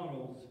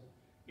McDonald's,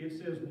 it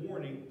says,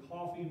 warning,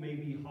 coffee may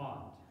be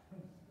hot.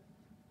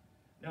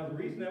 Now, the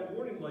reason that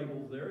warning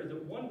label's there is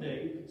that one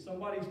day,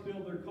 somebody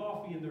spilled their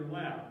coffee in their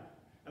lap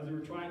as they were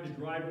trying to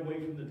drive away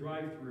from the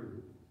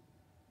drive-thru.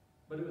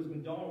 But it was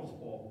McDonald's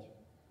fault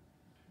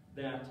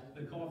that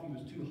the coffee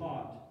was too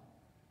hot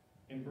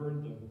and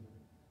burned them.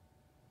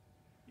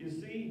 You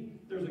see,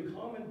 there's a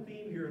common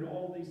theme here in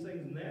all of these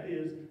things, and that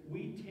is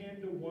we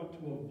tend to want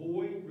to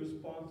avoid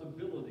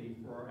responsibility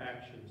for our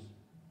actions.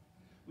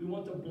 We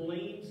want to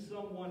blame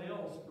someone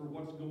else for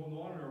what's going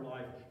on in our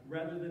life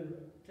rather than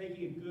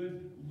taking a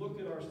good look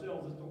at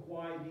ourselves as to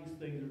why these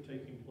things are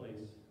taking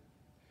place.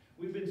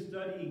 We've been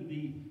studying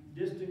the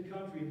distant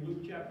country in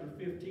Luke chapter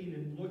 15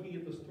 and looking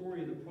at the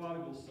story of the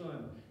prodigal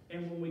son.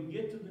 And when we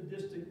get to the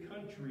distant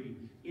country,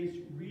 it's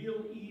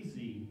real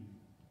easy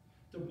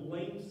to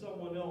blame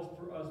someone else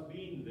for us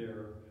being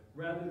there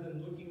rather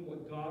than looking at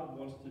what God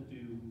wants to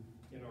do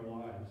in our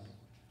lives.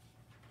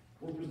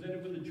 We're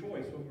presented with a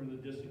choice when we're in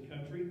the distant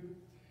country.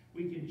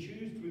 We can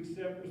choose to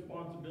accept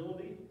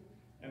responsibility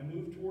and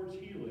move towards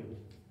healing,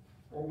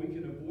 or we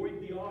can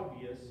avoid the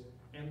obvious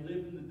and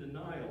live in the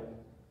denial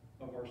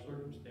of our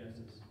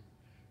circumstances.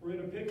 We're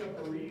going to pick up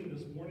our reading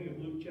this morning of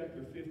Luke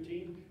chapter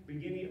 15,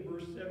 beginning at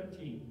verse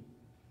 17.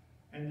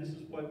 And this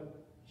is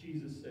what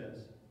Jesus says.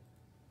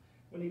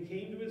 When he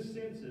came to his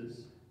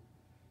senses,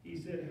 he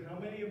said, "How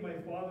many of my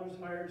father's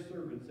hired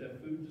servants have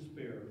food to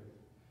spare?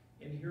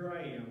 And here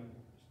I am,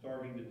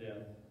 starving to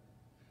death.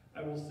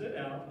 I will sit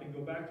out and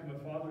go back to my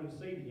father and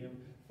say to him,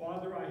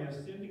 Father, I have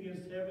sinned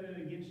against heaven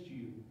and against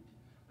you.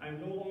 I am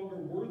no longer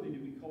worthy to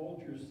be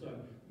called your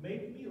son.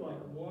 Make me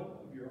like one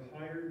of your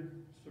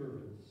hired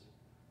servants."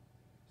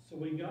 So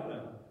he got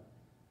up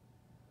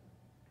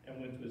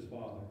and went to his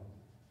father.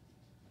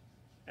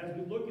 As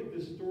we look at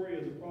this story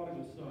of the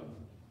prodigal son,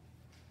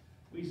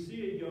 we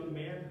see a young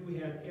man who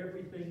had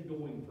everything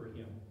going for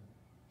him.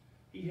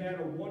 He had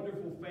a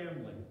wonderful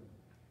family.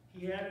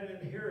 He had an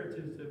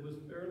inheritance that was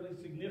fairly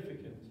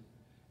significant.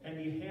 And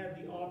he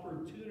had the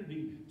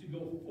opportunity to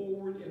go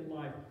forward in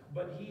life.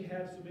 But he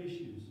had some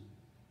issues.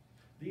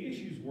 The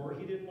issues were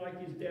he didn't like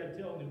his dad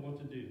telling him what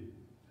to do.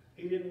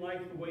 He didn't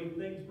like the way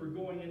things were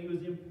going, and he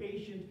was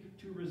impatient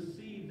to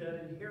receive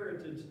that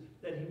inheritance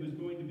that he was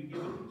going to be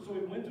given. So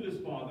he went to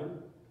his father,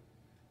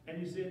 and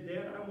he said,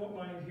 "Dad, I want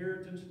my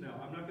inheritance now.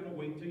 I'm not going to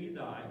wait till you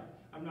die.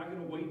 I'm not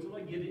going to wait till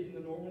I get it in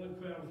the normal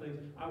account of things.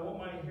 I want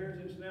my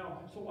inheritance now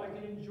so I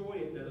can enjoy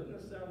it. Now, doesn't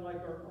that sound like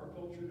our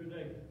culture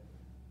today?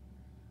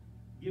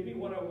 Give me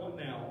what I want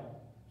now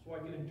so I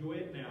can enjoy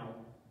it now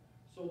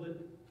so that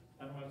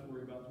I don't have to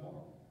worry about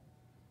tomorrow.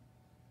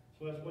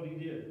 So that's what he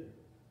did.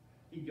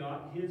 He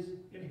got his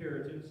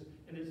inheritance,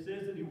 and it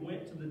says that he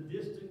went to the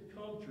distant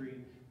country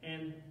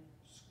and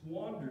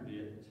squandered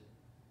it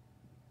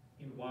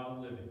in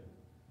wild living.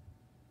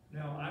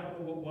 Now, I don't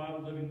know what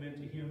wild living meant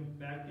to him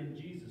back in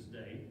Jesus'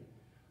 day,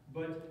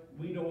 but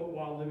we know what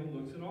wild living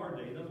looks in our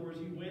day. In other words,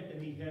 he went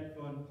and he had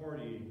fun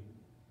partying.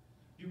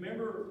 Do you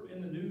remember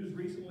in the news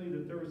recently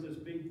that there was this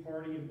big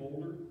party in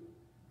Boulder?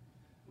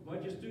 A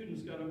bunch of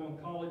students got up on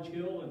College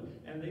Hill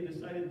and they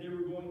decided they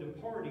were going to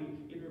party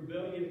in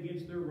rebellion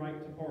against their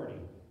right to party.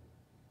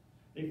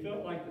 They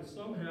felt like that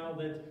somehow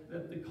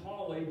that the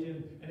college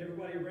and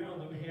everybody around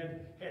them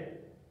had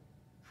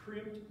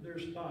crimped their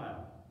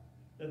style,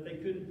 that they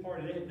couldn't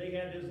party. They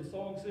had, as the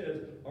song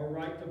says, a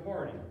right to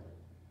party.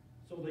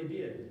 So they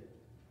did.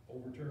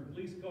 Overturned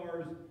police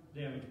cars,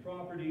 damaged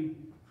property,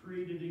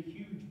 created a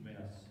huge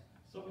mess.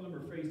 Some of them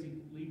are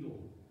facing legal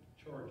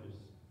charges.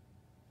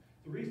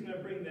 The reason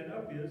I bring that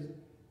up is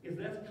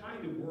that's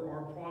kind of where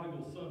our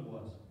prodigal son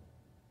was.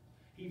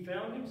 He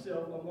found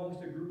himself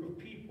amongst a group of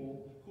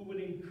people who would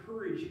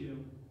encourage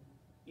him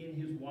in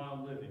his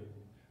wild living,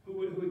 who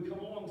would come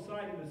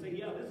alongside him and say,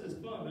 yeah, this is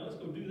fun, man, let's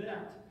go do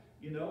that.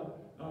 You know,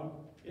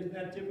 isn't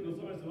that typical?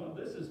 Someone says, well,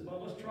 this is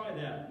fun, let's try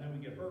that. And then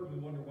we get hurt and we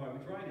wonder why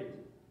we tried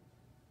it.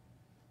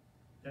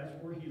 That's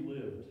where he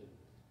lived.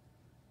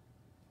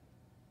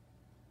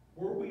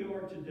 Where we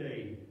are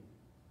today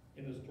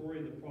in the story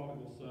of the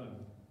prodigal son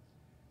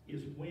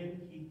is when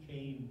he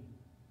came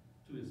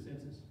to his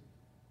senses.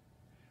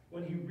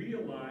 When he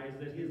realized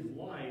that his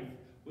life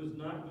was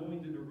not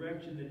going the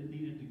direction that it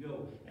needed to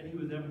go. And he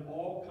was having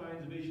all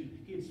kinds of issues.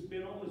 He had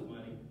spent all his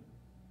money.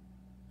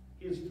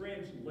 His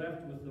friends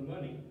left with the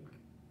money.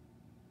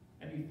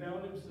 And he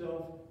found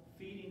himself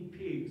feeding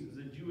pigs as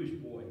a Jewish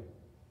boy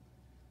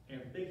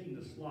and thinking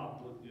the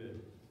slop looked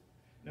good.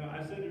 Now,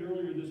 I said it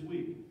earlier this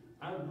week.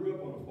 I grew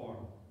up on a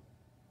farm.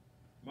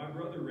 My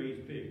brother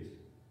raised pigs.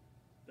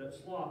 That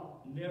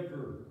slop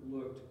never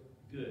looked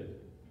good.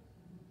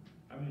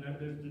 I mean,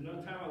 there's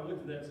no time I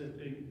looked at that and said,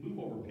 hey, move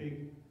over,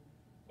 pig.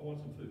 I want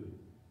some food.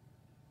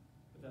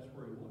 But that's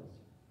where he was.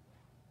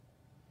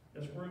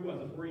 That's where he was.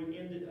 That's where he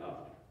ended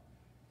up,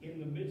 in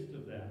the midst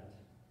of that.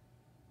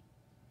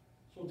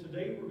 So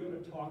today we're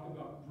going to talk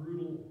about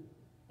brutal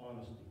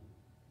honesty.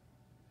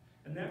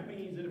 And that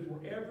means that if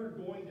we're ever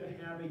going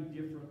to have a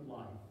different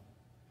life,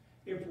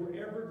 if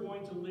we're ever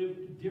going to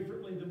live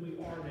differently than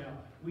we are now,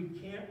 we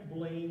can't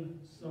blame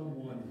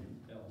someone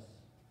else.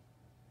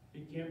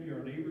 It can't be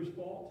our neighbor's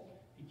fault.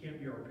 It can't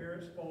be our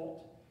parents'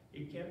 fault.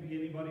 It can't be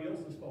anybody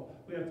else's fault.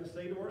 We have to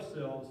say to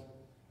ourselves,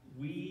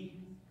 we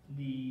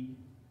need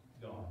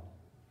God.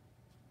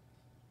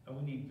 And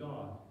we need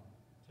God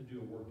to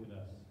do a work in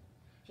us.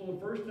 So the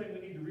first thing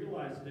we need to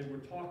realize today, we're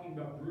talking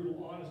about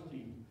brutal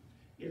honesty,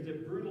 is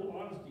that brutal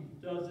honesty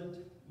doesn't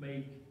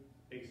make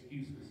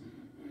excuses.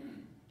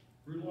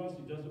 Brutal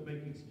honesty doesn't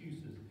make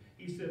excuses.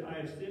 He said, I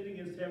have sinned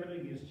against heaven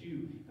and against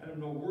you, and am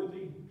no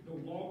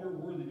longer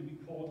worthy to be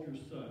called your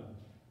son.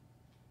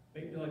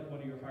 Make me like one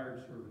of your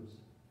hired servants.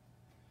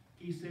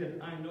 He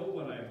said, I know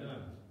what I've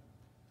done.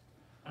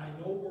 I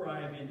know where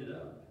I have ended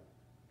up.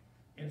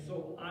 And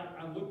so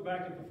I look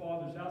back at the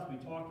Father's house. We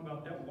talked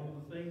about that. One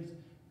of the things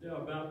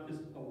about this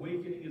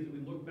awakening is that we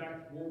look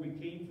back where we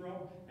came from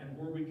and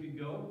where we could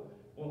go.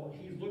 Well,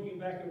 he's looking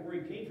back at where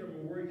he came from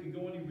and where he could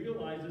go, and he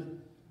realizes,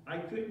 I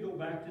could go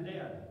back to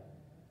Dad.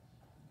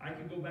 I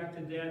could go back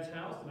to Dad's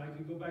house, and I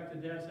could go back to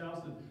Dad's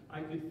house, and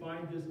I could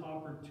find this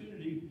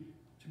opportunity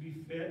to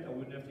be fed. I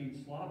wouldn't have to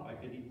eat slop. I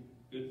could eat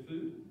good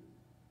food.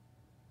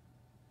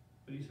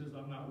 But he says,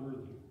 I'm not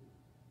worthy.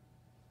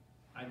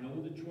 I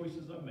know the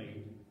choices I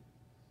made.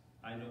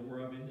 I know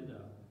where I've ended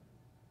up.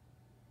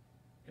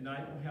 And I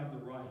don't have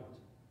the right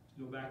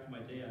to go back to my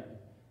dad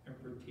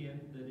and pretend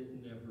that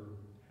it never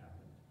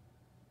happened.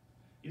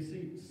 You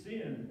see,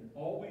 sin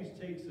always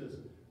takes us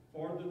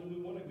farther than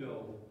we want to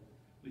go.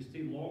 We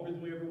stay longer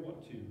than we ever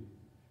want to.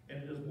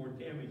 And it does more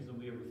damage than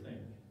we ever think.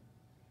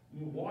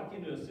 When we walk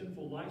into a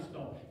sinful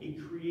lifestyle,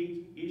 it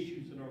creates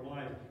issues in our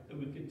lives that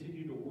we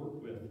continue to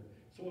work with.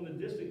 So in the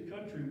distant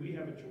country, we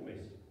have a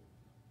choice.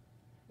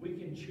 We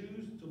can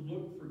choose to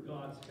look for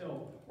God's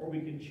help, or we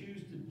can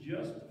choose to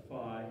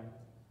justify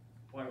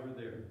why we're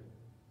there.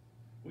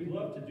 We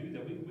love to do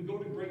that. We go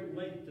to great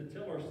lengths to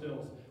tell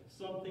ourselves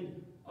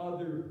something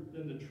other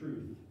than the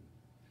truth,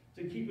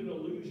 to keep an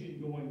illusion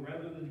going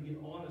rather than to get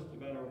honest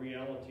about our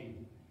reality.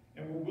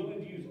 And we're willing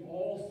to use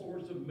all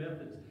sorts of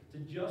methods to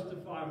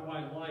justify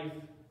why life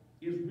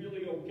is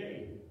really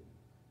okay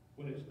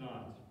when it's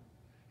not.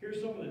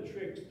 Here's some of the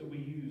tricks that we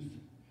use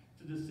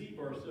to deceive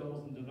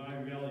ourselves and deny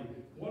reality.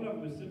 One of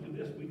them is simply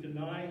this: we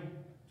deny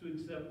to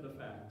accept the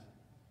fact.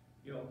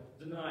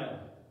 Denial.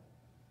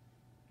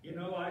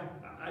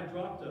 I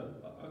dropped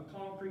a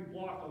concrete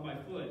block on my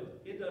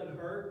foot. It doesn't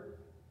hurt.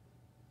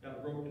 Got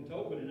a broken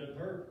toe, but it doesn't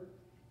hurt.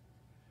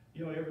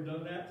 You know, ever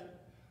done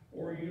that?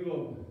 Or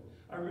you,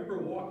 I remember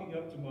walking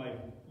up to my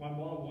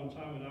mom one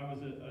time when I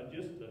was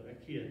just a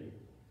kid.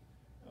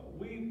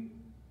 We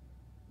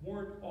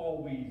weren't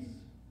always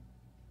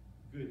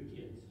good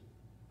kids.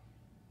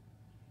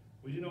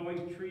 We didn't always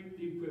treat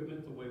the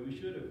equipment the way we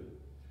should have.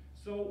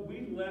 So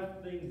we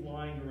left things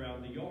lying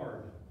around the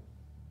yard,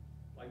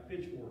 like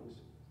pitchforks.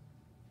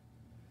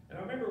 And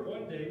I remember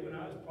one day when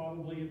I was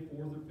probably in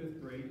 4th or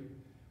 5th grade,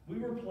 we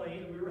were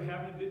playing and we were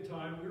having a good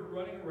time. We were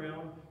running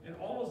around, and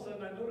all of a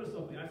sudden I noticed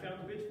something. I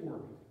found a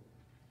pitchfork.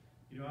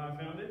 You know how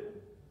I found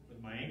it?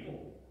 With my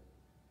ankle.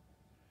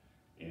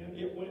 And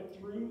it went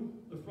through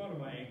the front of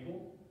my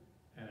ankle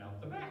and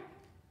out the back.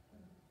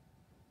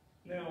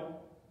 Now,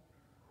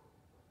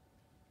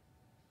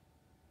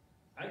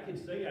 I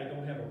could say I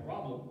don't have a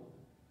problem,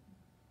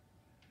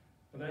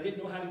 but I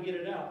didn't know how to get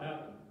it out. Now,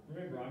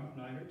 remember, I'm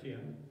 9 or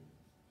 10.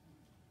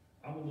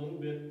 I'm a little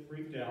bit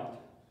freaked out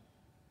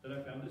that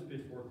I found this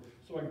pitchfork.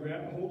 So I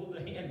grabbed a hold of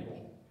the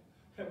handle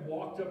and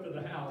walked up to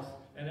the house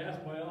and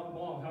asked my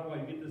mom, how do I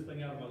get this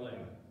thing out of my leg?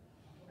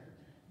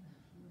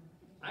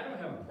 I don't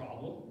have a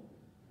problem,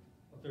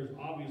 but there's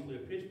obviously a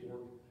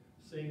pitchfork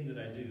saying that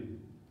I do.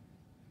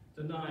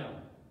 Denial.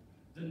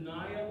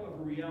 Denial of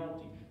a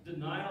reality.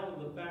 Denial of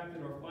the fact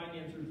that our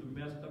finances are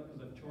messed up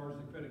because I've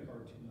charged the credit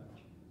card too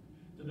much.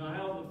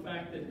 Denial of the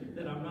fact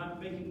that I'm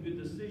not making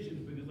good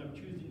decisions because I'm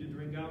choosing to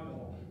drink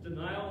alcohol.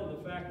 Denial of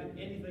the fact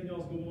that anything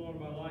else going on in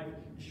my life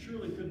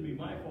surely couldn't be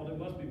my fault. It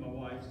must be my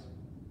wife's.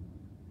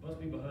 Must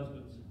be my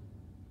husband's.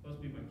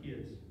 Must be my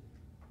kids'.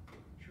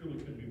 Surely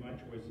couldn't be my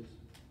choices.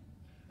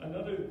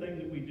 Another thing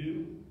that we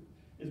do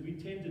is we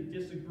tend to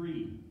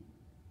disagree.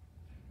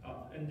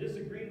 And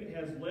disagreement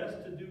has less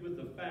to do with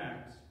the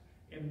facts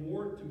and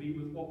more to be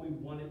with what we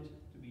want it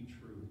to be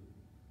true.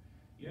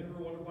 You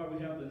ever wonder why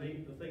we have the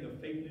thing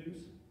of fake news?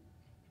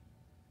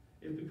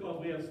 It's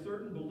because we have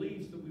certain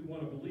beliefs that we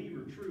want to believe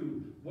are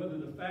true, whether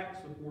the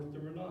facts support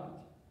them or not.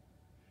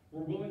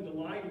 We're willing to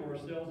lie to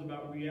ourselves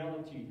about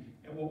reality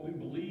and what we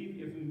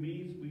believe if it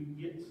means we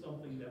get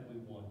something that we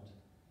want.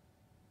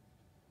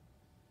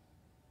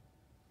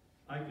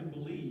 I can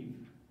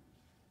believe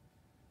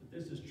that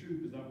this is true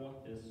because I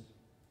want this.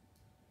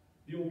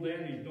 The old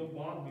adage, don't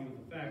bother me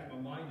with the facts,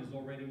 my mind is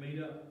already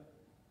made up.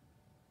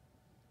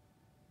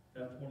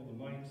 That's one of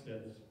the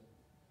mindsets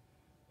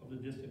of the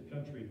distant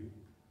country.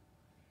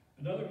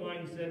 Another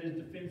mindset is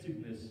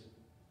defensiveness.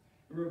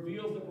 It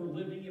reveals that we're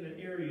living in an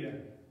area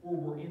where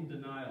we're in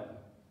denial.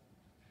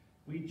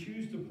 We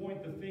choose to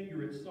point the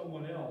finger at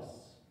someone else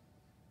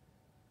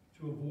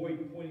to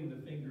avoid pointing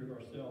the finger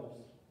at ourselves.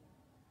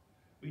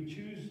 We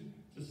choose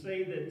to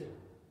say that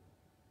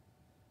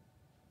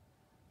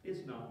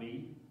it's not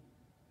me.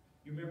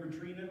 You remember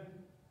Trina?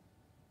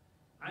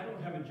 I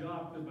don't have a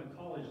job because my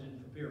college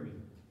didn't prepare me.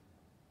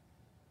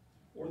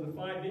 Or the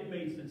 5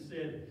 inmates that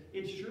said,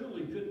 it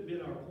surely couldn't have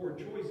been our poor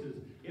choices.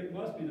 It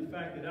must be the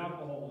fact that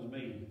alcohol was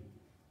made.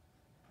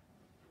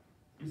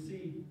 You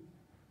see,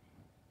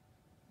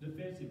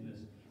 defensiveness.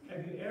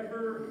 Have you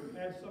ever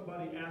had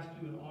somebody ask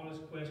you an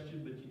honest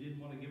question, but you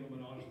didn't want to give them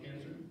an honest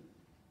answer?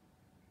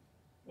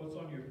 What's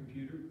on your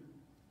computer?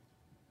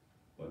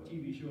 What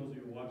TV shows are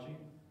you watching?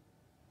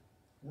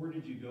 Where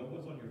did you go?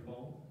 What's on your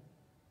phone?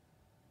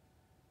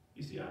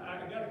 You see,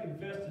 I got to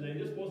confess today,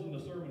 this wasn't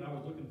the sermon I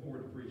was looking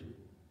forward to preaching.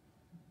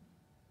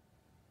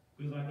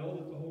 Because I know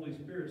that the Holy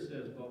Spirit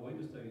says, well, wait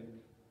a second,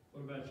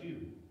 what about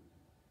you?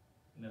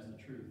 And that's the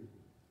truth.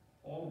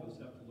 All of us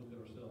have to look at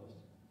ourselves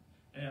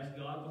and ask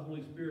God, the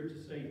Holy Spirit,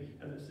 to say,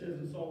 as it says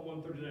in Psalm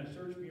 139,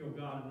 search me, O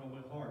God, and know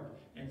my heart,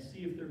 and see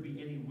if there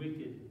be any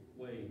wicked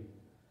way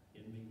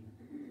in me.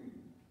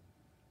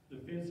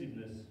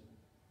 Defensiveness.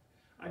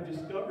 I've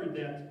discovered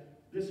that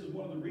this is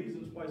one of the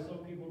reasons why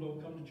some people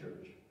don't come to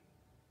church.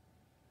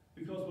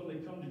 Because when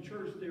they come to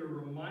church, they are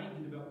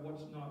reminded about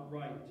what's not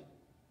right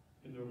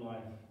in their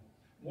life.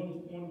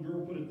 One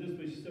girl put it this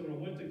way, she said, when I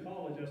went to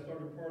college, I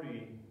started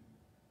partying.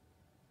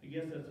 I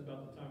guess that's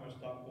about the time I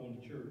stopped going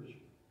to church.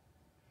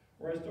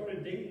 Or I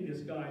started dating this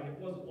guy, and it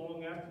wasn't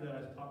long after that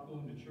I stopped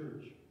going to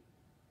church.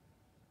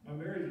 My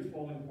marriage was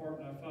falling apart,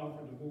 and I filed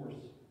for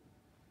divorce.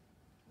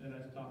 Then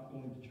I stopped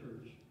going to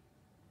church.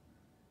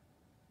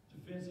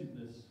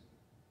 Defensiveness.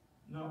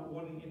 Not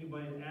wanting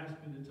anybody to ask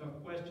me the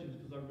tough questions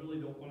because I really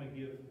don't want to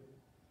give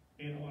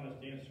an honest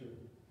answer.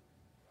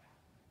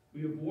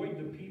 We avoid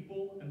the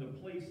people and the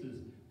places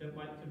that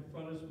might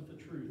confront us with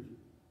the truth.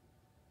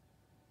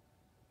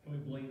 And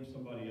we blame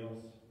somebody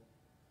else.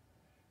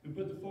 We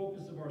put the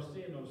focus of our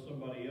sin on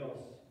somebody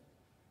else.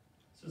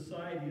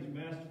 Society is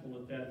masterful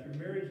at that. If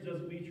your marriage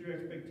doesn't meet your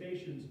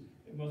expectations,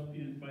 it must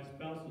be my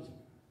spouse's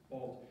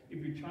fault.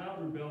 If your child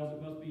rebels,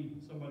 it must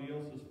be somebody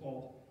else's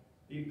fault.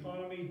 The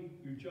economy,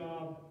 your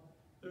job,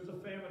 there's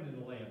a famine in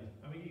the land.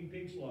 I'm eating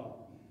pig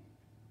slop.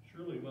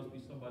 Surely it must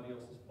be somebody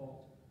else's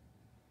fault.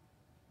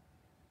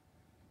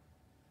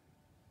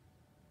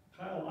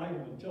 Kyle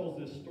Eidelman tells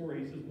this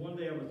story. He says, one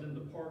day I was in the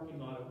parking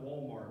lot at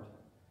Walmart.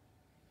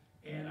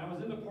 And I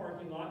was in the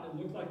parking lot, and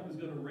it looked like it was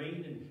going to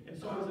rain. And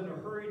so I was in a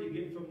hurry to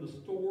get from the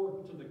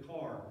store to the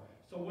car.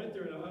 So I went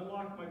there and I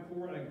unlocked my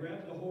cord and I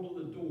grabbed the hold of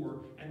the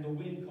door and the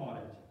wind caught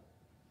it.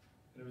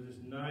 And there was this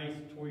nice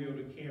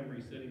Toyota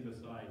Camry sitting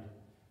beside.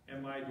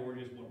 And my door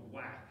just went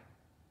whack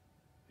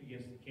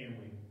against the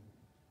Camry.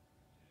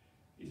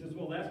 He says,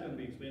 well, that's going to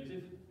be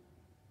expensive.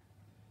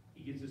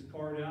 He gets his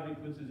card out, he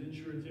puts his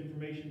insurance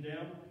information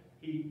down,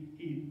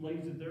 he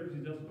lays it there because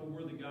he doesn't know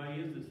where the guy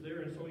is that's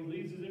there, and so he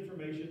leaves his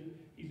information.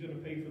 He's going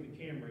to pay for the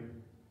Camry.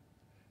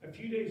 A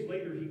few days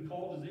later, he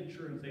called his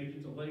insurance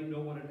agent to let him know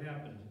what had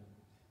happened.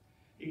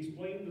 He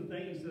explained the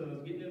thing. He said, I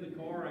was getting in the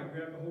car, I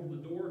grabbed a hold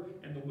of the door,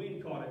 and the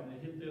wind caught it, and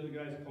it hit the other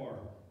guy's car.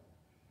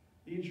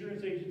 The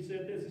insurance agent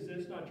said this, he said,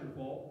 it's not your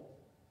fault.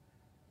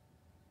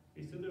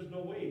 He said, there's no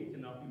way it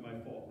cannot be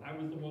my fault. I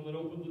was the one that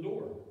opened the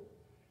door.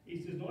 He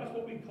says, no, that's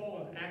what we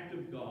call an act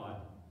of God.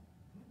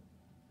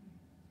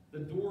 The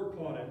door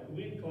caught it, the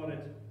wind caught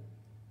it,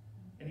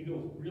 and he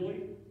goes,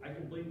 really? I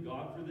can blame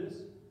God for this?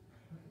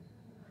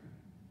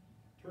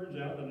 Turns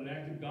out that an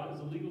act of God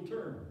is a legal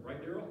term,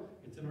 right, Daryl?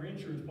 It's in our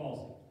insurance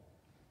policy.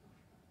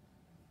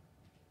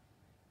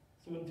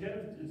 So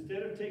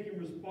instead of taking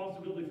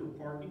responsibility for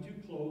parking too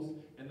close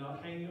and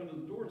not hanging onto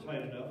the door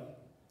tight enough,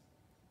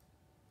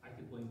 I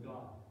could blame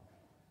God.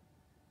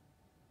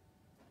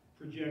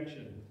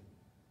 Projection.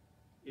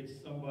 It's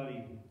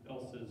somebody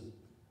else's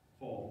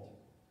fault.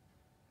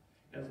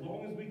 As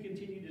long as we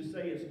continue to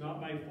say it's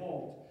not my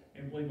fault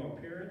and blame our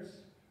parents,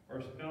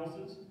 our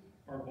spouses,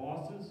 our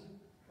bosses,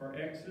 our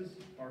exes,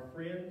 our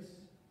friends,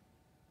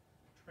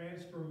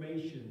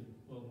 transformation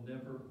will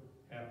never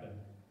happen.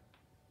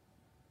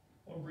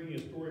 I want to bring you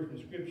a story from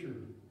Scripture.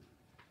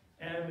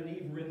 Adam and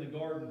Eve were in the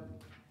garden.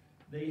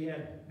 They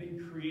had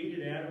been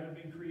created. Adam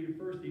had been created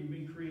first. Eve had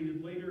been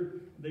created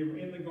later. They were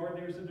in the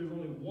garden. They said, there's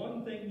only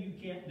one thing you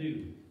can't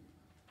do.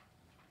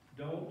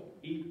 Don't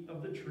eat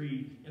of the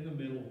tree in the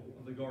middle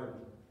of the garden.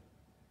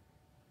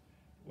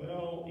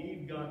 Well,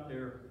 Eve got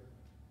there,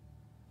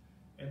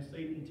 and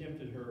Satan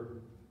tempted her,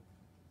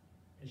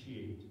 and she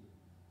ate.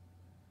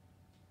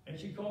 And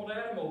she called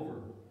Adam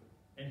over,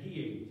 and he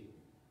ate.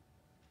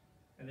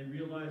 And they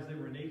realized they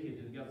were naked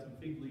and got some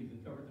fig leaves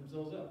and covered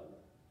themselves up.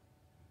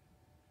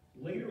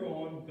 Later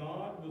on,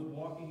 God was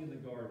walking in the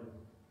garden,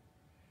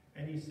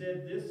 and he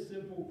said this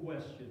simple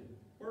question,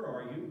 where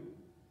are you?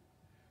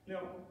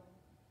 Now,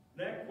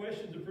 that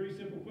question's a pretty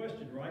simple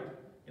question, right?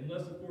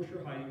 Unless, of course,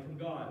 you're hiding from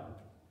God.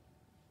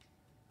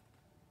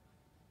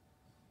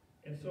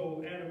 And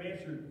so Adam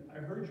answered, I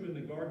heard you in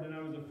the garden, and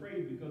I was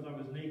afraid because I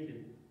was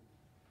naked.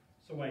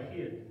 So I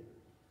hid.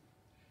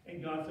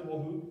 And God said,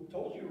 well, who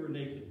told you were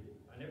naked?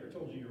 I never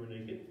told you you were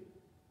naked.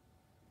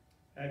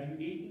 Have you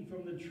eaten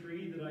from the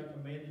tree that I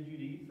commanded you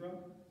to eat from?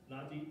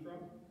 Not to eat from?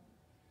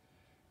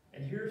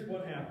 And here's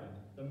what happened.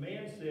 The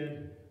man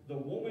said, the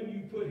woman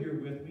you put here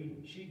with me,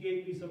 she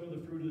gave me some of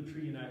the fruit of the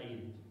tree and I ate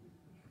it.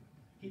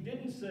 He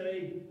didn't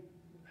say,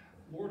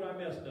 Lord, I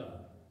messed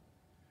up.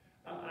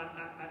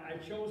 I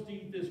chose to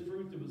eat this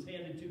fruit that was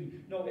handed to me.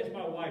 No, it's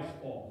my wife's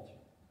fault.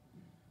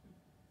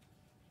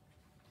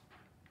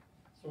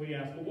 So he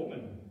asked the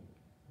woman,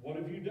 what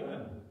have you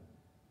done?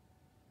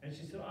 And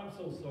she said, I'm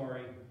so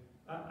sorry.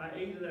 I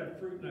ate of that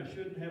fruit and I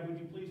shouldn't have. Would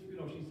you please,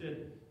 she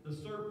said, the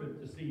serpent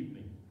deceived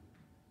me.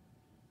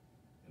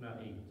 And I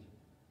ate.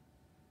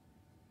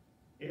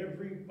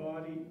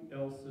 Everybody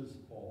else's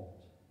fault,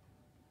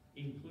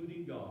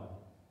 including God.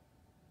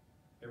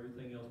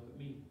 Everything else but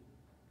me.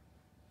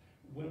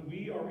 When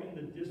we are in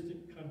the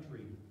distant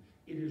country,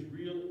 it is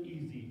real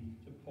easy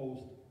to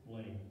post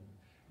blame.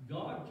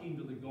 God came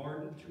to the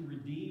garden to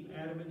redeem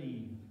Adam and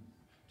Eve,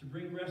 to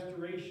bring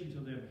restoration to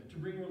them, to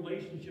bring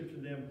relationship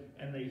to them,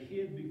 and they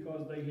hid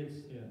because they had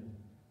sinned.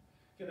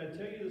 Can I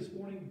tell you this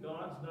morning,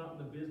 God's not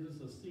in the business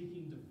of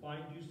seeking to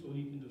find you so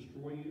he can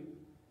destroy you.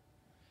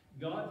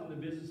 God's in the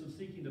business of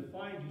seeking to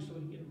find you so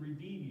he can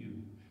redeem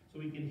you, so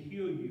he can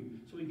heal you,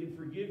 so he can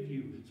forgive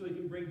you, so he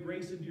can bring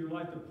grace into your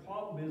life. The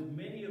problem is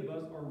many of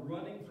us are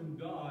running from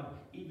God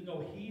even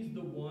though he's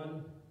the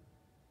one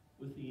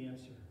with the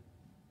answer.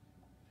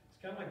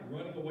 It's kind of like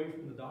running away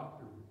from the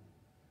doctor.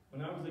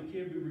 When I was a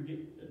kid, we would get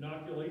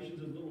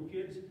inoculations as little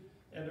kids,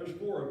 and there's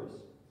 4 of us.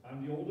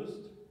 I'm the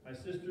oldest, my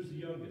sister's the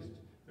youngest.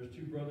 There's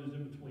 2 brothers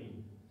in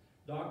between.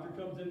 Doctor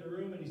comes in the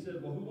room and he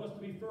says, well, who wants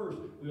to be first?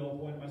 We all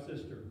point at my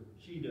sister.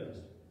 She does.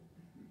 So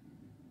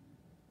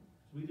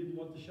we didn't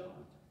want the shot.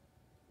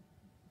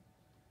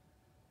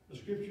 The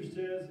scripture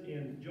says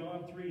in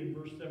John 3 and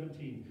verse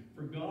 17,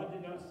 for God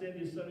did not send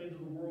his Son into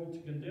the world to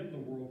condemn the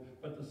world,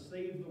 but to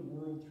save the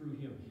world through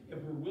him.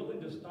 If we're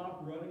willing to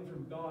stop running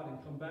from God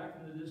and come back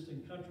from the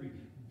distant country,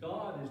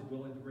 God is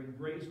willing to bring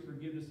grace,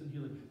 forgiveness, and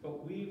healing.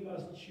 But we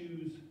must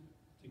choose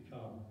to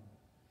come.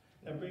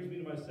 That brings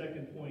me to my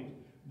second point.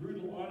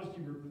 Brutal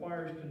honesty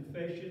requires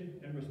confession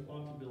and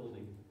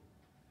responsibility.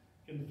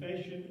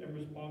 Confession and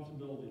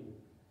responsibility.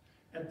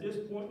 At this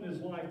point in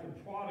his life,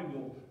 the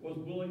prodigal was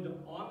willing to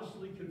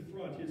honestly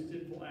confront his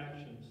sinful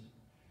actions.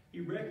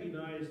 He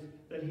recognized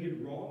that he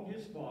had wronged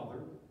his father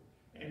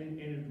and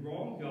had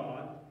wronged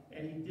God,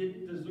 and he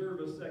didn't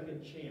deserve a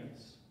second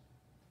chance.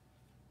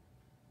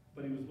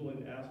 But he was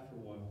willing to ask for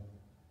one.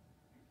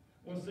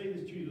 I want to say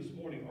this to you this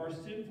morning. Our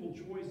sinful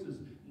choices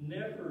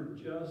never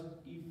just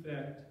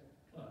affect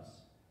us.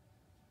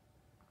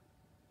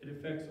 It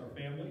affects our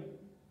family.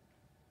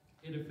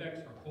 It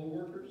affects our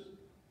co-workers.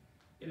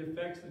 It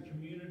affects the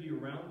community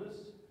around us.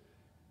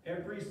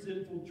 Every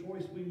sinful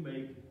choice we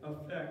make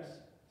affects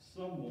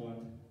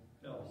someone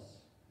else.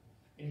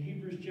 In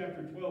Hebrews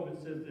chapter 12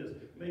 it says this,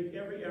 make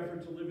every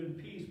effort to live in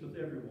peace with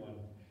everyone,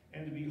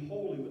 and to be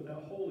holy.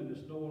 Without holiness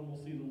no one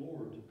will see the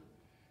Lord.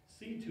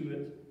 See to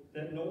it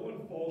that no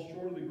one falls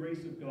short of the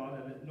grace of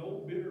God, and that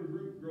no bitter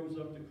root grows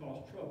up to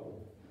cause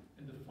trouble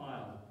and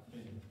defile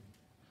many.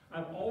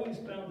 I've always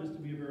found this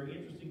to be a very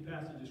interesting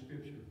passage of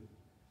Scripture,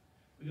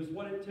 because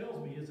what it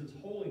tells me is its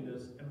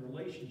holiness and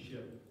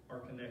relationship are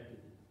connected.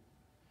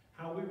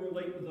 How we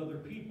relate with other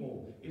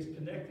people is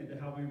connected to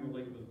how we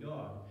relate with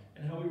God.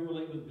 And how we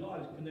relate with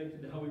God is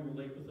connected to how we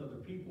relate with other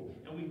people.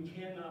 And we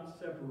cannot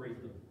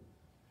separate them.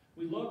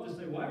 We love to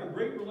say, well, I have a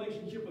great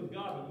relationship with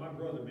God, but my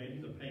brother, man,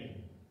 he's a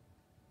pain.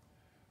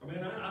 Or,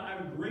 man, I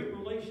have a great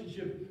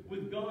relationship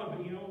with God,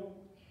 but, you know,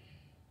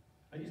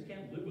 I just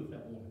can't live with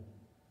that woman.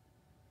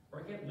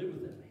 Or I can't live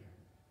with that man.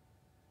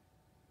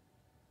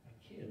 My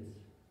kids.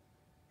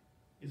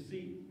 You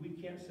see, we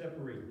can't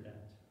separate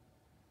that.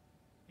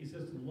 He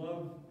says to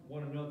love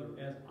one another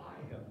as I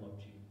have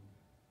loved you.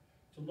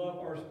 To love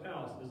our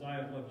spouse as I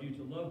have loved you.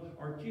 To love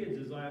our kids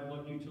as I have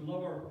loved you. To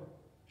love our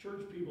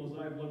church people as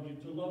I have loved you.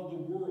 To love the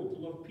world.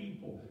 To love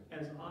people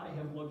as I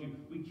have loved you.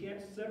 We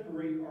can't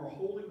separate our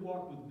holy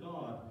walk with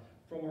God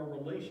from our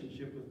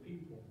relationship with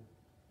people.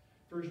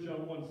 1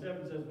 John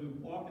 1:7 says, we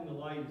walk in the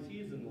light as he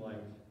is in the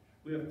light.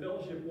 We have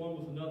fellowship one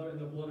with another,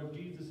 and the blood of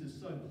Jesus, his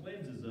Son,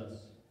 cleanses us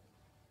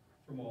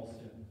from all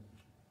sin.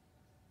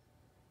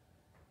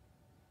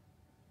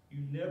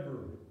 You never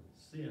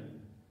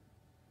sin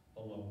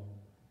alone.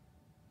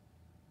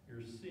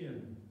 Your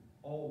sin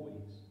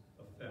always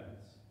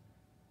affects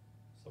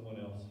someone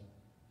else.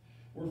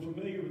 We're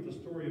familiar with the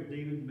story of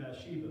David and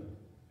Bathsheba.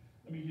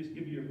 Let me just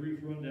give you a brief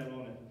rundown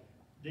on it.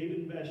 David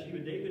and Bathsheba.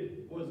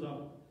 David was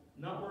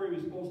not where he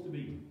was supposed to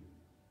be.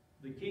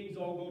 The kings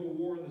all go to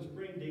war in the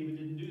spring. David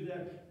didn't do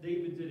that.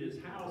 David's at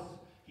his house.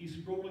 He's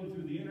scrolling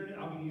through the internet.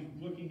 He's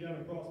looking down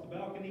across the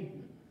balcony.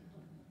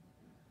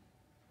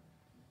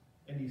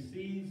 And he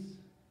sees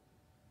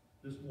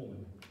this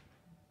woman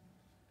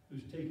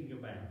who's taking a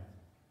bath.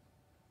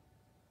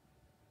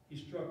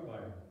 He's struck by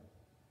her.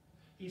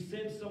 He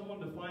sends someone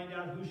to find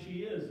out who she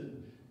is,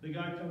 and the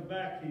guy comes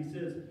back. He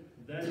says,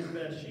 that is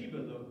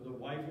Bathsheba, the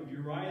wife of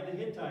Uriah the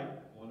Hittite,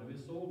 one of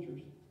his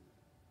soldiers.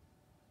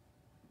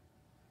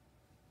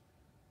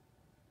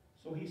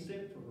 So he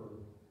sent for her.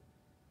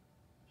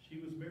 She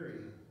was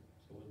married.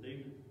 So was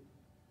David.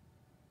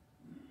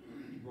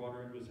 He brought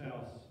her into his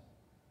house.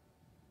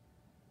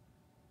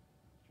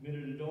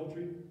 Committed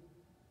adultery.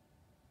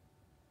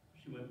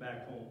 She went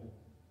back home.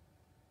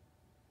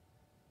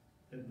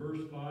 And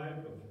verse 5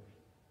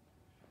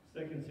 of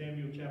 2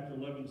 Samuel chapter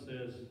 11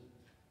 says,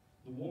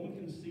 the woman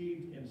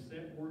conceived and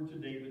sent word to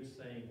David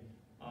saying,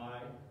 I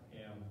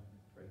am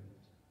pregnant.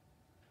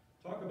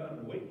 Talk about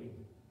an awakening.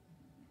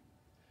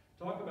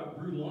 Talk about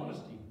brutal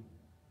honesty.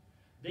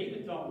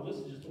 David thought, well,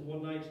 this is just a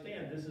one-night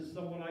stand. This is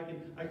someone I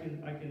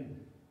can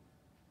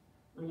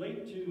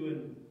relate to,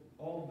 and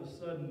all of a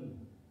sudden,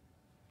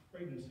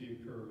 pregnancy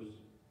occurs.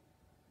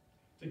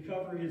 To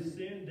cover his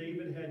sin,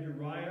 David had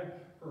Uriah,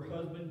 her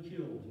husband,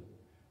 killed.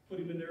 Put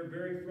him in their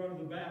very front of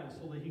the battle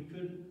so that he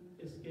couldn't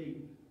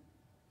escape.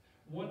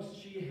 Once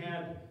she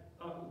had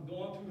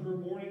gone through her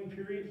mourning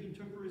period, he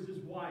took her as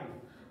his wife.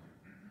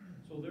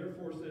 So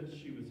therefore, since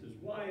she was his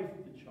wife,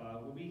 the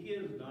child will be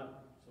his,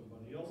 not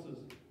somebody else's.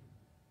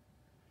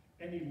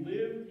 And he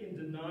lived in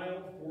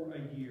denial for a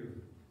year.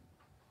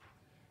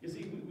 You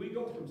see, we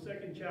go from 2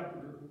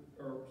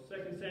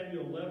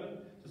 Samuel 11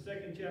 to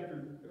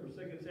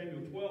 2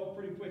 Samuel 12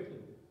 pretty quickly.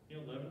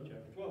 11,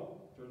 chapter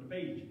 12. Turn the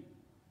page.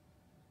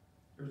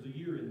 There's a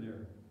year in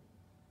there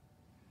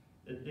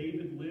that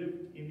David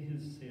lived in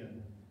his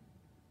sin.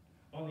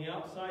 On the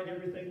outside,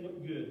 everything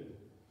looked good.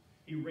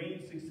 He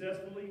reigned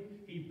successfully.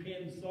 He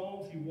penned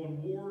songs. He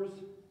won wars.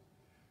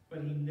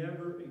 But he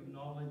never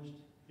acknowledged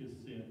his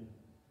sin.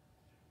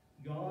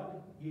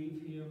 God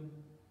gave him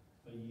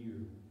a year.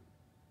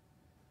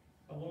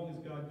 How long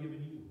has God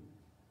given you?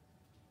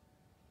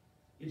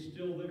 It's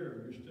still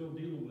there. You're still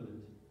dealing with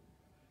it.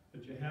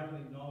 But you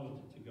haven't acknowledged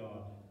it to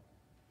God.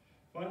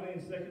 Finally,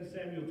 in 2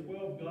 Samuel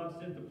 12, God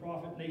sent the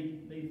prophet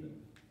Nathan.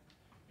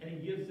 And he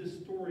gives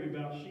this story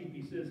about sheep.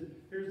 He says,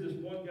 here's this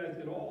one guy that's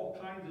got all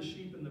kinds of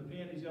sheep in the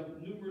pen. He's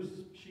got numerous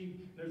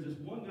sheep. There's this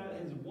one guy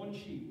that has one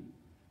sheep.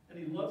 And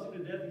he loves him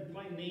to death. He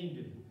probably named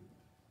him.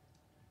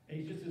 And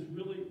he's just this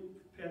really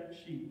pet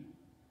sheep.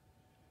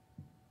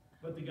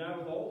 But the guy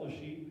with all the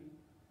sheep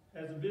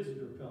has a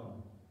visitor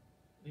come.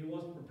 And he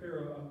wants to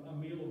prepare a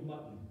meal of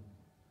mutton.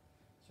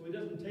 So he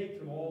doesn't take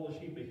from all the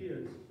sheep of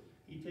his.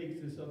 He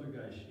takes this other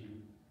guy's sheep.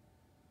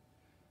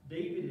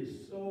 David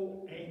is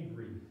so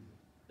angry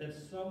that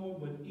someone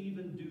would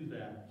even do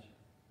that.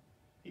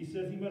 He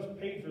says he must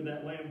pay for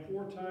that lamb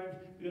 4 times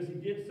because he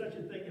did such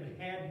a thing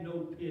and had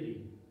no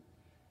pity.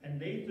 And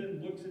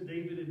Nathan looks at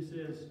David and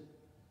says,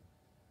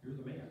 "You're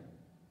the man."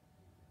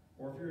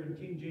 Or if you're in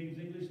King James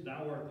English,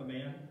 "Thou art the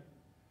man."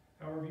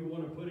 However you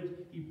want to put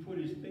it, he put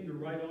his finger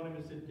right on him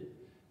and said,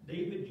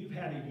 "David, you've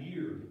had a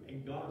year,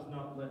 and God's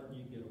not letting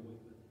you get away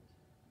with it."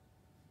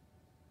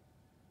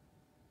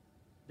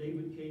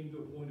 David came to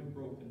a point of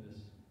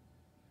brokenness.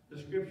 The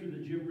scripture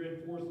that Jim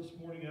read for us this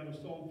morning out of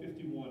Psalm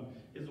 51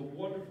 is a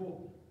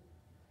wonderful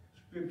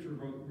scripture.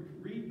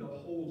 Read the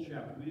whole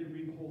chapter. We didn't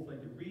read the whole thing,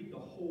 but read the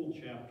whole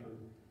chapter.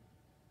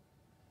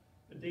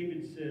 But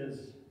David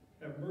says,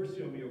 "Have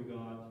mercy on me, O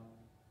God,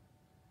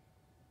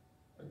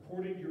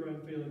 according to your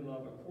unfailing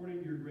love, according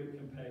to your great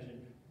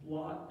compassion,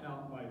 blot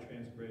out my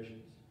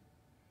transgressions.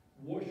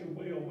 Wash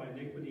away all my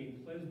iniquity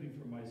and cleanse me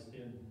from my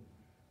sin.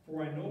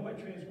 For I know my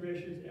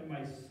transgressions, and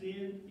my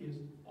sin is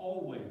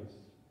always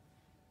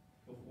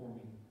before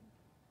me."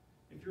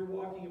 If you're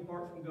walking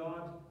apart from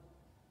God,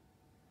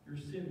 your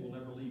sin will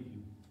never leave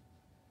you.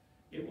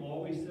 It will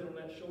always sit on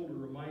that shoulder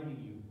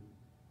reminding you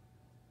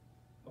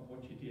of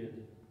what you did.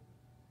 It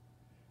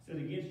said,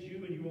 "Against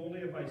you and you only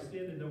have I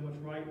sinned and done what's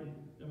right and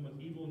done what's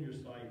evil in your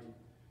sight,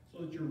 so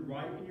that you're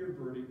right in your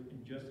verdict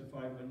and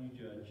justified when you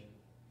judge.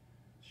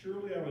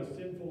 Surely I was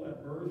sinful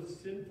at birth,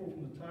 sinful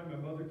from the time my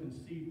mother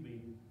conceived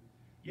me.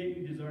 Yet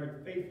you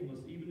desired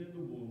faithfulness even in the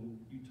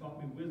womb. You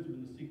taught me wisdom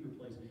in the secret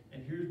place."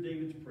 And here's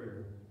David's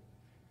prayer.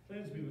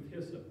 "Cleanse me with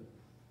hyssop,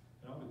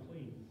 and I'll be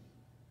clean.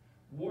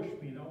 Wash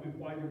me, and I'll be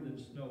whiter than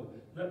snow.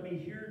 Let me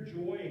hear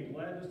joy and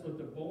gladness. Let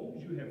the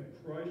bones you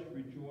have crushed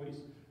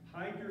rejoice.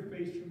 Hide your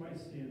face from my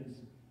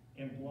sins,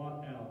 and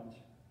blot out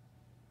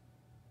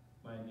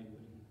my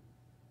iniquity."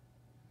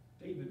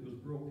 David was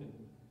broken.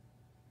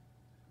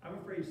 I'm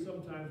afraid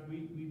sometimes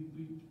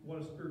we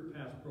want to skirt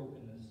past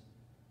brokenness.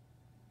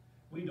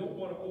 We don't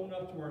want to own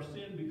up to our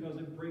sin because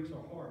it breaks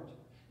our heart.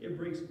 It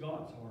breaks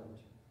God's heart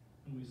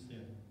when we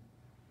sin.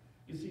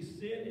 You see,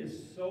 sin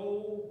is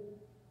so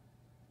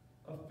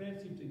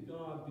offensive to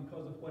God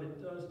because of what it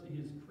does to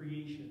his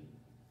creation.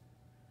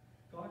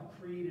 God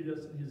created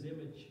us in his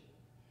image.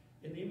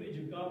 In the image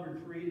of God, we're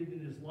created in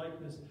his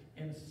likeness,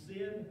 and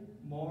sin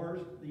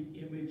mars the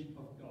image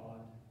of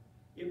God.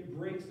 It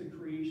breaks the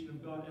creation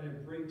of God, and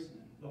it breaks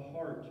the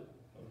heart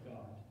of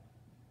God.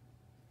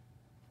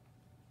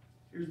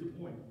 Here's the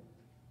point.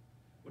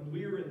 When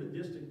we are in the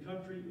distant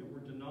country and we're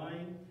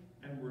denying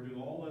and we're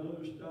doing all that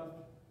other stuff,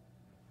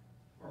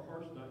 our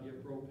heart's not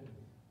yet broken.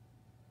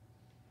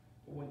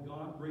 But when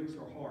God breaks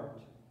our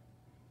heart,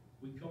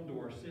 we come to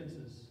our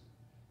senses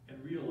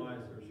and realize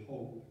there's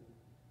hope.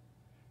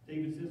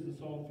 David says in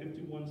Psalm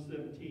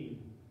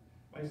 51:17,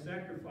 "My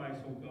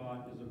sacrifice, O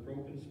God, is a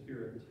broken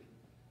spirit,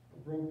 a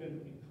broken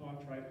and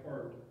contrite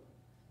heart.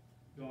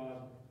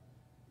 God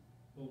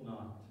will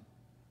not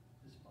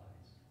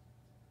despise."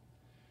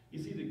 You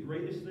see, the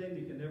greatest thing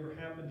that can ever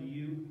happen to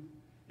you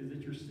is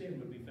that your sin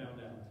would be found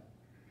out.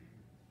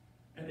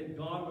 And that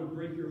God would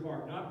break your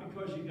heart. Not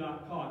because you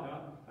got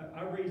caught.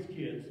 I raised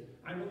kids.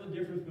 I know the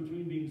difference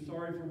between being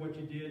sorry for what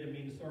you did and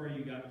being sorry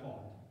you got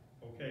caught.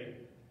 Okay?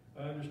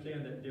 I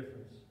understand that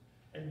difference.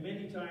 And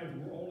many times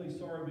we're only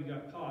sorry we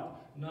got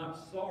caught, not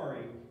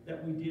sorry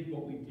that we did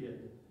what we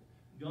did.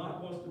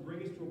 God wants to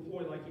bring us to a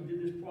point like he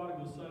did this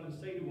prodigal son and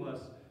say to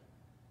us,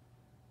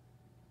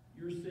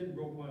 "Your sin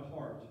broke my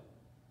heart,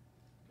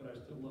 but I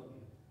still love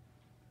you.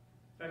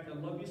 In fact, I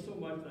love you so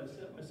much that I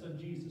sent my son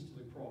Jesus to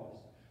the cross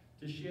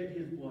to shed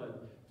his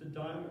blood, to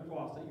die on the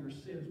cross that your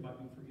sins might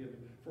be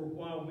forgiven. For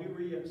while we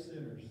were yet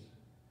sinners,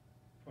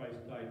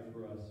 Christ died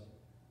for us."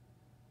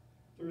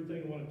 Third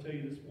thing I want to tell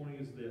you this morning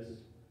is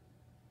this.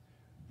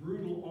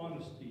 Brutal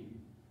honesty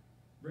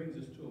brings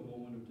us to a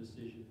moment of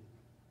decision.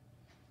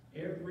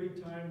 Every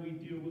time we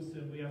deal with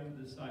sin, we have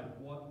to decide,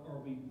 what are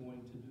we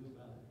going to do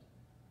about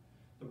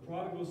it? The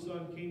prodigal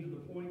son came to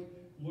the point,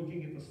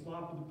 looking at the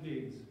slop of the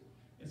pigs,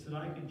 and said,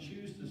 "I can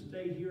choose to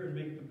stay here and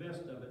make the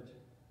best of it,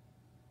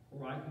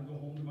 or I can go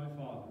home to my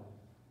father."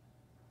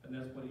 And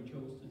that's what he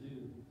chose to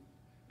do.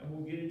 And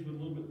we'll get into it a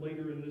little bit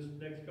later in this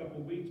next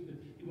couple of weeks, but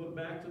he went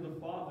back to the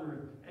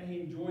father, and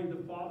he enjoyed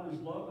the father's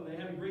love, and they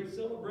had a great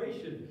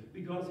celebration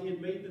because he had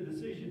made the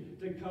decision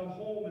to come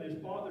home, and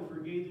his father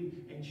forgave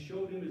him and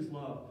showed him his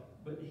love.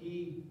 But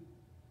he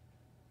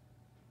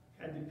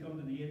had to come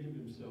to the end of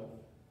himself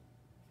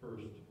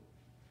first.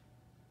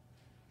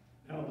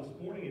 Now, this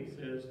morning it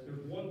says,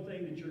 there's one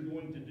thing that you're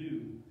going to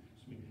do.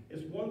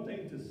 It's one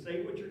thing to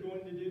say what you're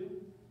going to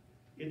do.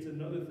 It's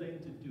another thing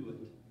to do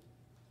it.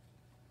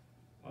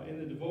 In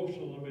the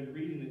devotional I've been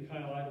reading that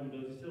Kyle Idle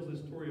does, he tells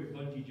this story of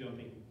bungee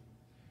jumping.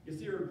 You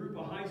see, a group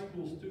of high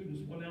school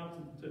students went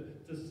out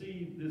to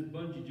see this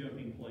bungee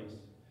jumping place.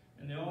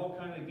 And they all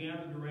kind of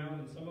gathered around,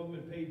 and some of them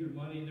had paid their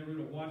money, and they were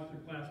going to watch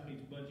their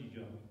classmates bungee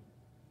jump.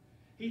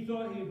 He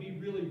thought he would be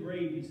really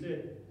brave. He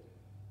said,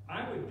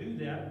 "I would do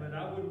that, but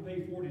I wouldn't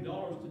pay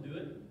 $40 to do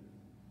it."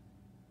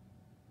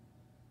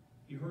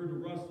 He heard a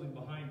rustling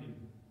behind him.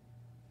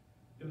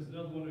 It was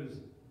another one of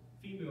his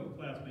female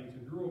classmates.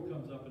 A girl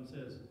comes up and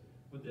says,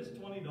 "Would this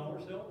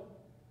 $20 help?"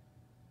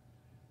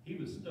 He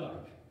was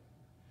stuck.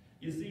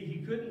 You see,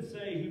 he couldn't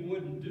say he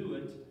wouldn't do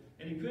it,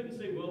 And he couldn't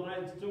say, well,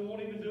 I still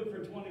won't even do it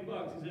for 20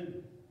 bucks. He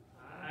said,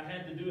 I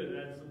had to do it.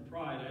 I had some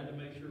pride. I had to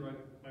make sure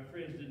my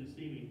friends didn't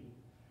see me.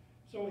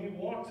 So he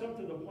walks up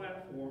to the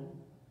platform,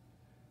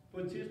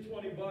 puts his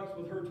 20 bucks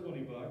with her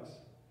 20 bucks.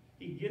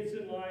 He gets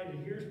in line,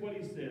 and here's what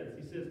he says.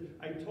 He says,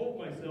 I told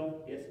myself,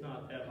 it's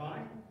not that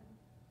high.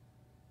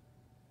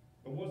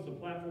 But once the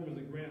platform was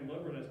a grand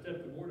lever and I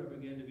stepped aboard, I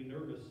began to be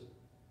nervous.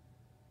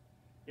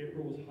 It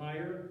rose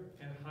higher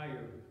and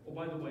higher. Oh,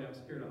 by the way, I'm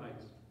scared of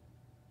heights.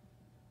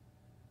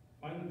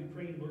 Finally, the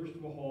crane lurched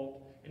to a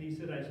halt, and he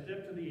said, I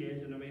stepped to the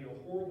edge and I made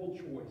a horrible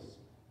choice.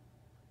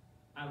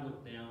 I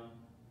looked down.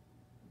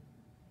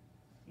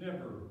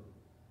 Never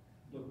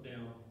looked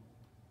down.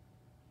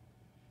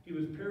 He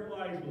was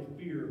paralyzed with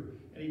fear,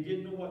 and he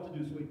didn't know what to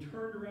do. So he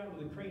turned around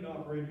to the crane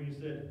operator and he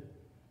said,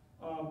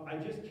 I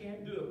just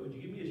can't do it. Would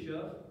you give me a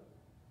shove?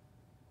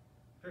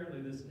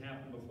 Apparently this had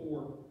happened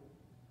before.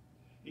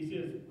 He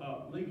says,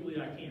 legally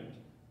I can't.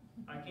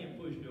 I can't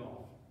push you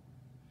off.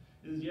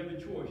 He says, you have a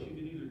choice. You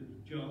can either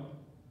jump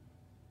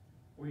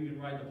or you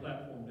can ride the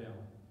platform down.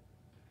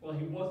 Well,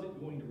 he wasn't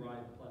going to ride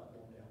the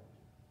platform down.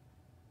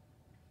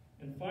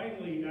 And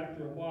finally,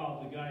 after a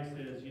while, the guy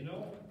says, you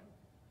know,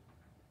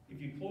 if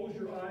you close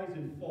your eyes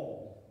and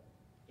fall,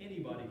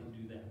 anybody can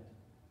do that.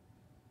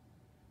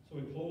 So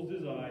he closed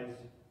his eyes,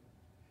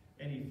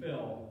 and he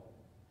fell,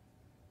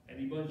 and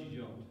he bungee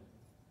jumped.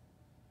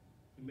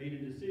 He made a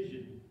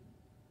decision,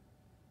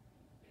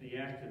 and he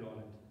acted on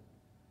it.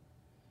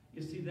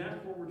 You see,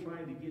 that's what we're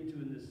trying to get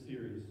to in this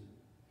series.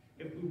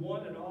 If we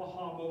want an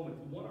aha moment,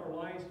 if we want our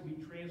lives to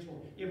be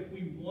transformed, if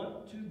we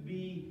want to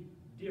be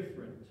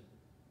different,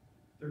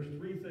 there's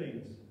three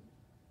things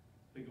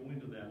that go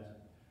into that.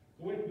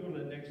 Go ahead and go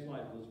to the next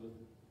slide, Elizabeth.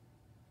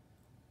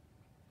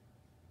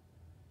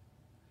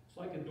 It's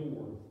like a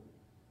door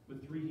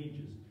with three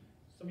hinges.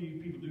 Some of you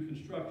people do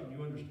construction,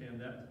 you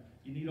understand that.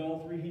 You need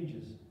all three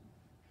hinges.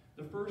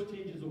 The first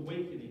hinge is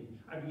awakening.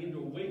 I begin to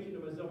awaken to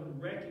myself and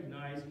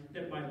recognize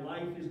that my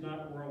life is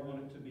not where I want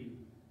it to be.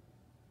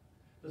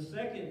 The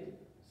second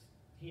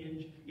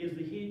hinge is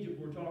the hinge that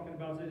we're talking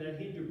about, that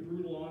hinge of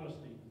brutal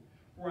honesty,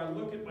 where I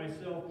look at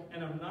myself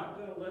and I'm not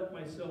going to let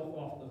myself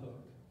off the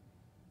hook.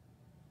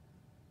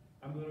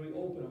 I'm going to be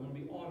open. I'm going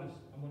to be honest.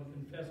 I'm going to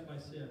confess my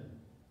sin.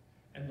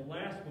 And the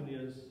last one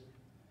is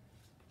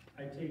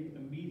I take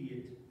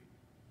immediate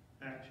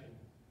action.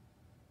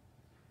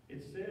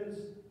 It says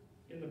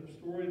in the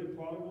story of the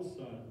prodigal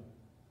son,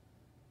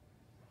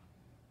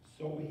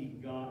 so he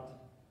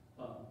got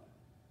up.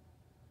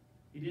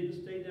 He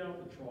didn't stay down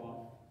at the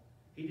trough.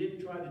 He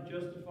didn't try to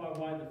justify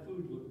why the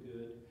food looked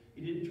good.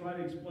 He didn't try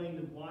to explain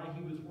why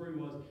he was where he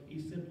was. He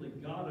simply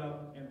got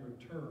up and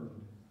returned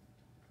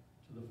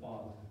to the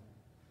Father.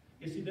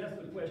 You see, that's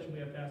the question we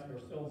have to ask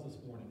ourselves this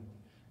morning.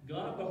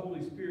 God, the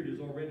Holy Spirit, is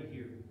already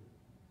here.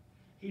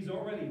 He's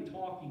already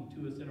talking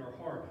to us in our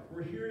heart.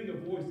 We're hearing a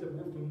voice that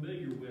we're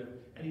familiar with,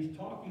 and He's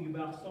talking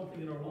about something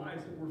in our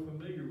lives that we're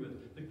familiar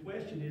with. The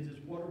question is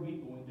what are we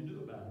going to do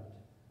about it?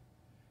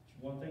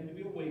 It's one thing to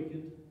be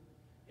awakened.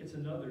 It's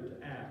another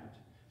to act.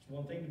 It's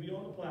one thing to be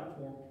on the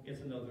platform.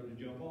 It's another to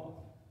jump off.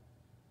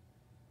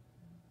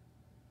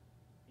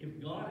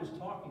 If God is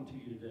talking to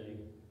you today,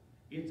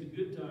 it's a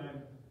good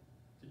time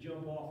to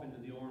jump off into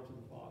the arms of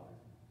the Father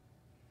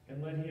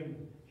and let Him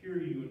hear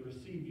you and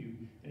receive you.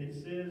 And it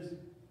says,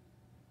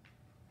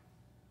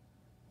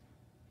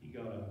 he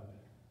got up.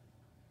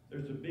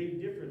 There's a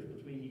big difference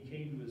between he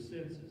came to his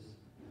senses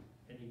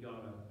and he got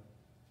up.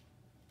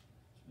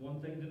 It's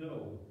one thing to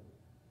know.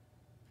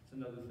 It's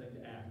another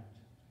thing to act.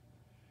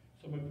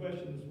 So my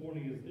question this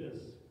morning is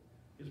this,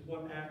 is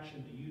what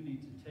action do you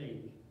need to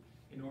take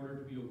in order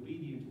to be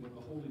obedient to what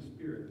the Holy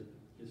Spirit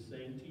is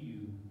saying to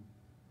you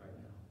right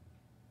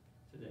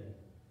now, today,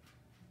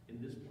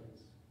 in this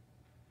place?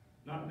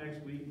 Not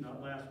next week,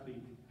 not last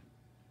week,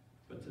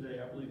 but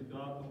today I believe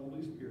God, the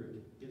Holy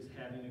Spirit, is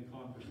having a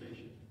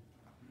conversation.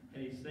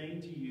 And He's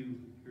saying to you,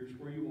 here's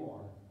where you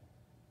are.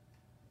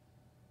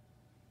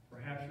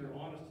 Perhaps you're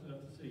honest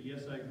enough to say,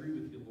 yes, I agree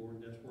with you, Lord,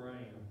 that's where I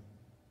am.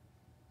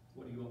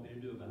 What do you want me to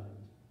do about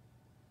it?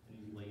 And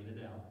He's laying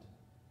it out.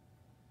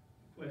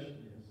 The question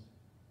is,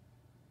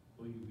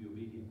 will you be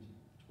obedient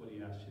to what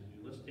He asks you to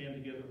do? Let's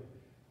stand together.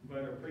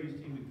 Invite our praise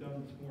team to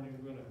come this morning.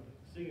 We're going to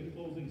sing a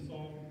closing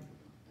song.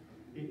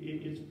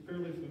 It's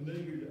fairly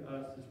familiar to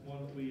us. It's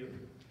one that we have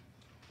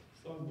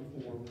sung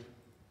before.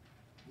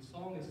 The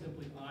song is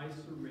simply, I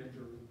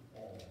surrender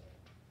all.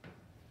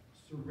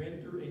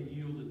 Surrender and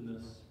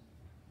yieldedness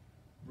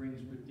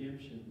brings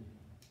redemption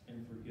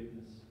and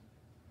forgiveness.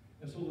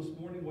 And so this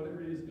morning,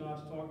 whatever it is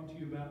God's talking to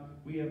you about,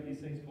 we have these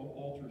things called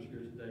altars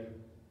here today.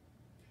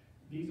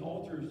 These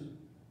altars,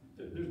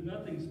 there's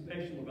nothing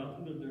special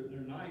about them.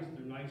 They're nice.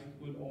 They're nice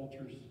wood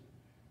altars.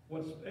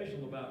 What's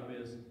special about them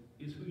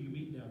is who you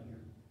meet down here.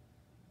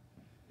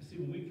 You see,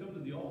 when we come to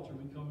the altar,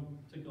 we come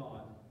to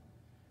God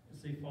and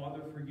say,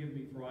 Father, forgive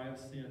me, for I have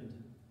sinned.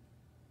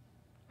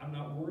 I'm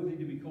not worthy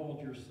to be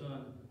called your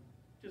son.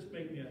 Just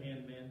make me a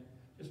handman.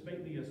 Just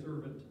make me a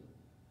servant.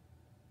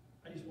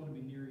 I just want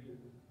to be near you.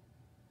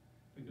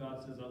 But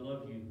God says, I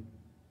love you.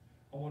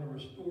 I want to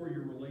restore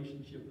your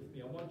relationship with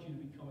me. I want you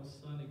to become a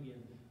son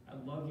again. I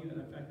love you,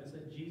 and in fact, I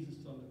sent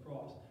Jesus on the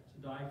cross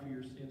to die for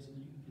your sins so that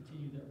you can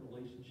continue that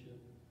relationship.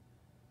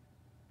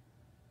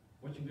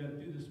 What you've got to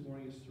do this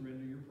morning is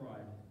surrender your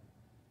pride.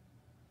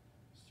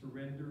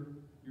 Surrender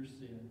your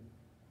sin.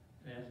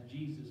 And ask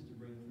Jesus to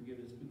bring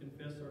forgiveness. We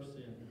confess our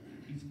sin.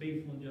 He's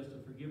faithful and just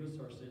to forgive us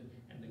our sin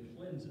and to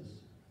cleanse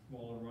us from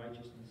all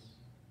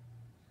unrighteousness.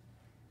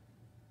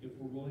 If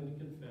we're willing to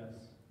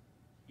confess,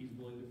 He's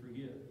willing to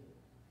forgive.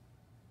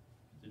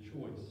 The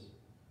choice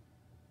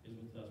is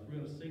with us.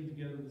 We're going to sing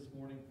together this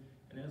morning,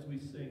 and as we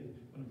sing,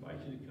 I'm going to invite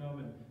you to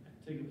come and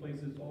take a place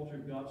at this altar.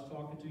 If God's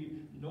talking to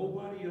you,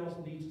 nobody else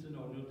needs to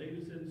know. You know,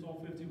 David said in Psalm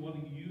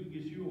 51,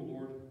 it's you, O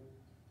Lord,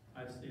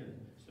 I've sinned.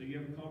 So you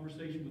have a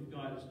conversation with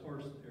God that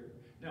starts there.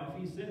 Now,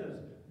 if He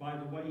says, by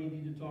the way, you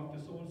need to talk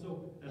to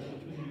so-and-so, that's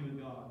between you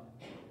and God.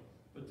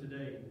 But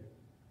today,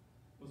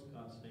 what's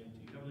God saying to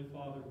you? Heavenly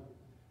Father,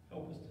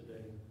 help us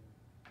today.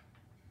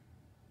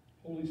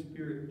 Holy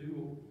Spirit, do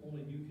what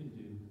only you can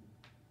do.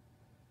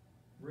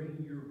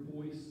 Bring your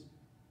voice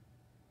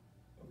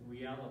of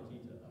reality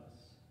to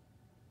us.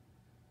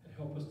 And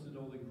help us to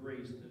know the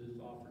grace that is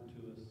offered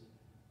to us.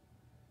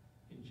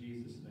 In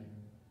Jesus' name.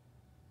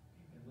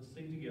 Amen. Let's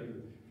sing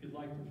together. If you'd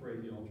like to pray,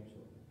 the altar's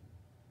open.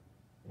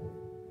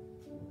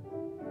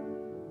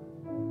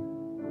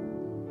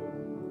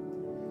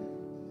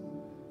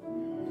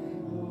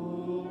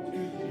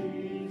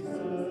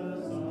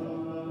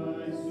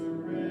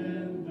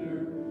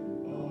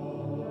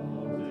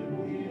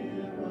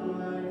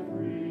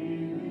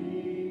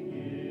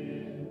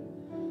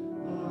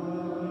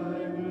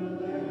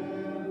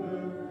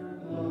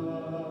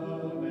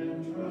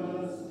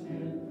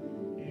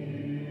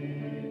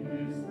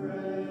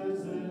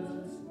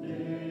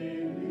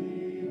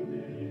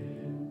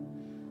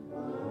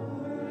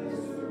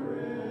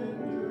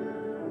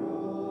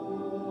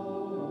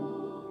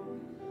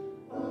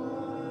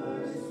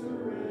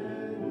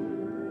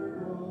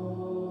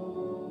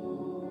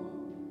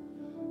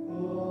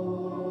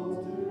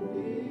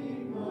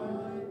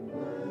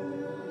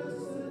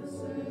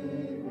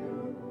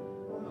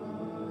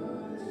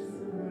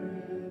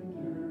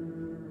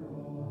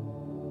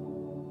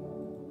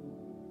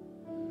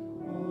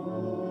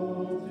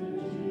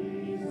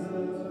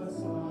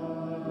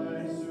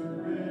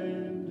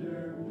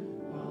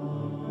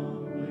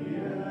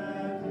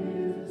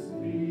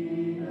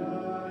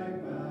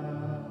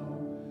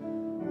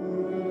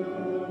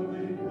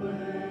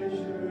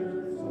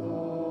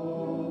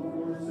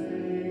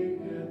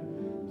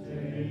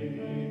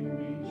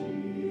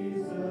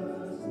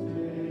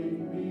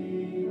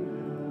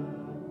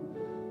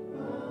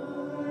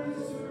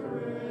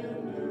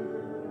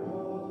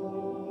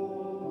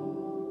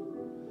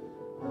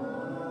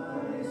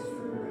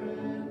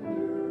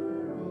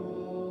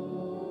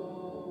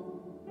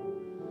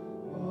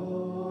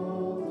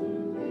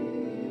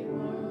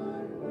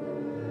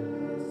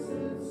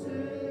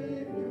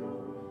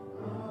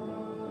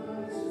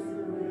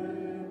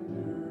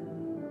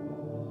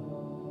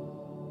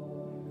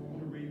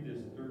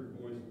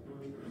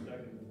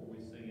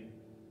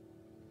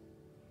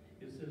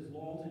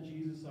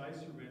 I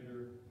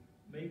surrender.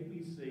 Make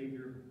me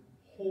Savior,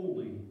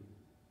 wholly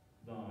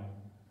thine.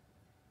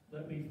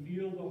 Let me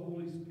feel the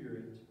Holy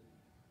Spirit,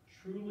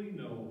 truly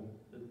know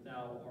that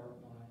thou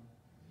art mine.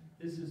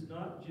 This is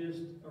not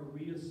just a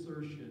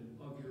reassertion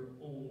of your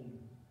own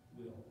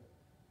will.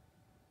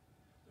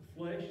 The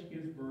flesh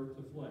gives birth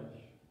to flesh,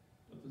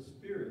 but the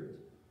Spirit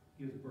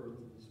gives birth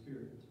to the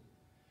Spirit.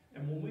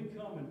 And when we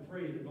come and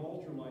pray at an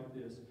altar like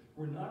this,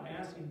 we're not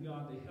asking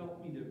God to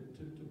help me to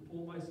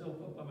pull myself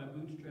up by my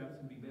bootstraps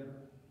and be better.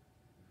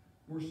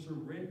 We're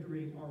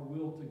surrendering our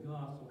will to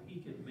God so He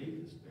can make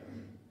us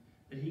better.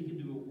 That He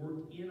can do a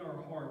work in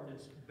our heart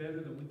that's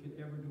better than we could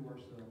ever do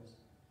ourselves.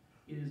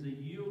 It is a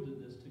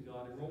yieldedness to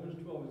God. In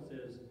Romans 12 it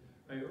says,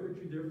 I urge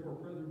you therefore,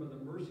 brethren, by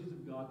the mercies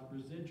of God, to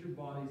present your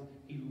bodies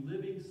a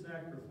living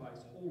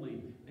sacrifice, holy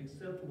and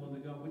acceptable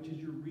unto God, which is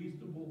your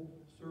reasonable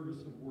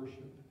service of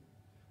worship.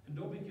 And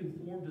don't be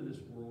conformed to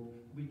this world,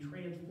 but be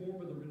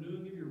transformed by the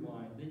renewing of your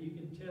mind. Then you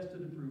can test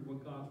and approve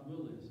what God's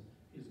will is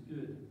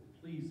good,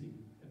 pleasing,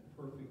 and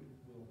perfect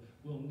will.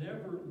 We'll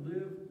never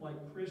live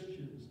like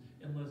Christians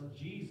unless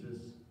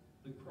Jesus,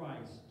 the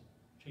Christ,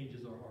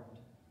 changes our heart.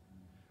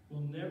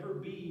 We'll never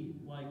be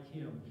like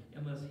Him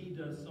unless He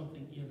does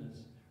something in us.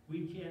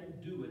 We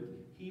can't do it.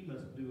 He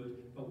must do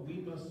it. But we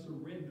must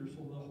surrender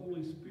so the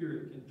Holy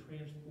Spirit can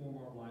transform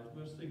our lives.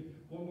 We're going to sing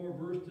one more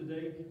verse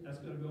today. That's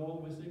going to be all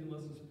the way sing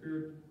unless the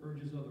Spirit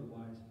urges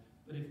otherwise.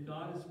 But if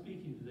God is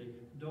speaking today,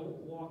 don't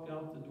walk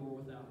out the door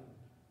without Him.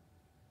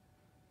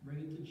 Bring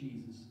it to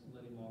Jesus and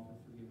let Him offer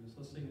forgiveness.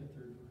 Let's sing that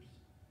third verse.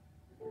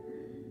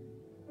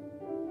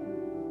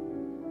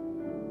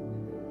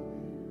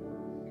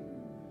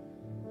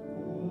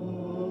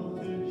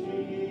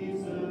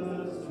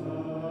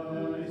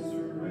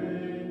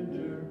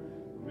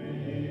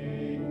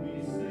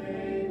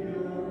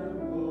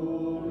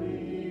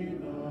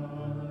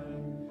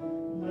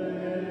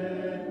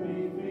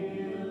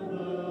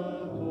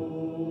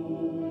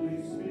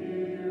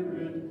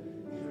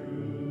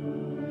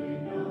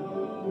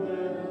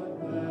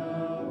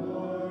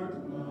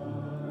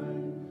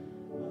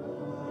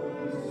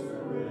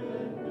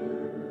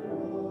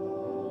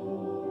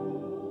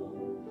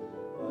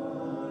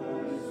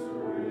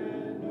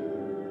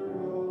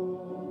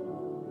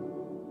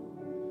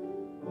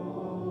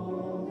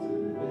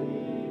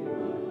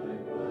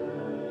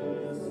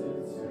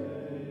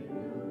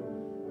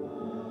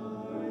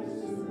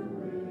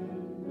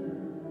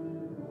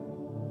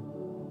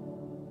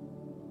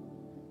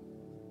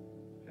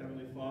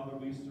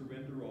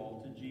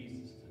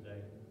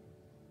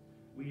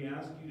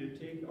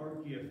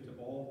 gift of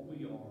all that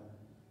we are,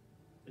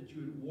 that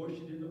you would wash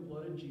it in the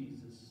blood of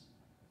Jesus,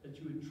 that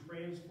you would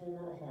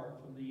transform our heart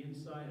from the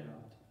inside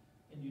out,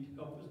 and you'd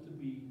help us to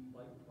be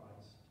like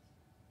Christ.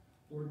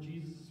 Lord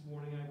Jesus, this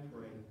morning I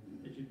pray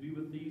that you'd be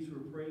with these who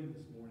are praying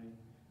this morning,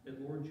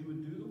 that, Lord, you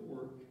would do the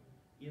work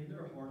in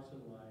their hearts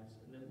and lives,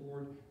 and that,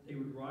 Lord, they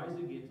would rise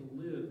again to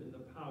live in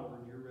the power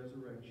of your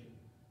resurrection.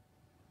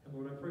 And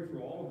Lord, I pray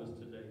for all of us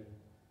today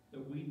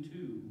that we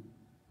too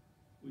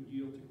would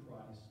yield to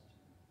Christ,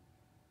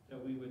 that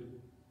we would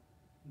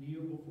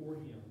kneel before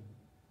him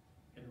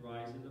and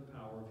rise in the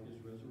power of his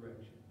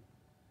resurrection,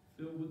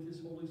 filled with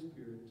his Holy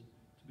Spirit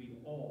to be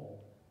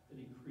all that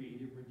he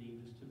created and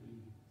redeemed us to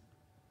be.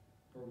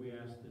 Lord, we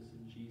ask this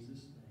in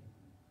Jesus' name.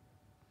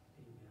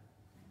 Amen.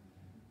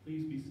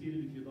 Please be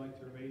seated if you'd like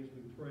to remain as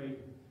we pray.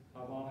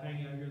 I'll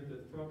hang out here at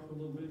the front for a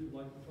little bit. If you'd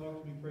like to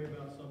talk to me, pray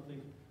about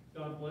something.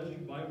 God bless you.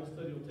 Bible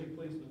study will take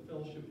place in the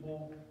fellowship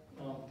hall.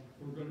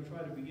 We're going to try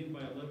to begin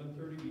by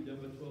 11:30, be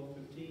done by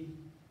 12:15.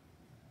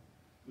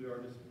 We are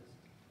dismissed.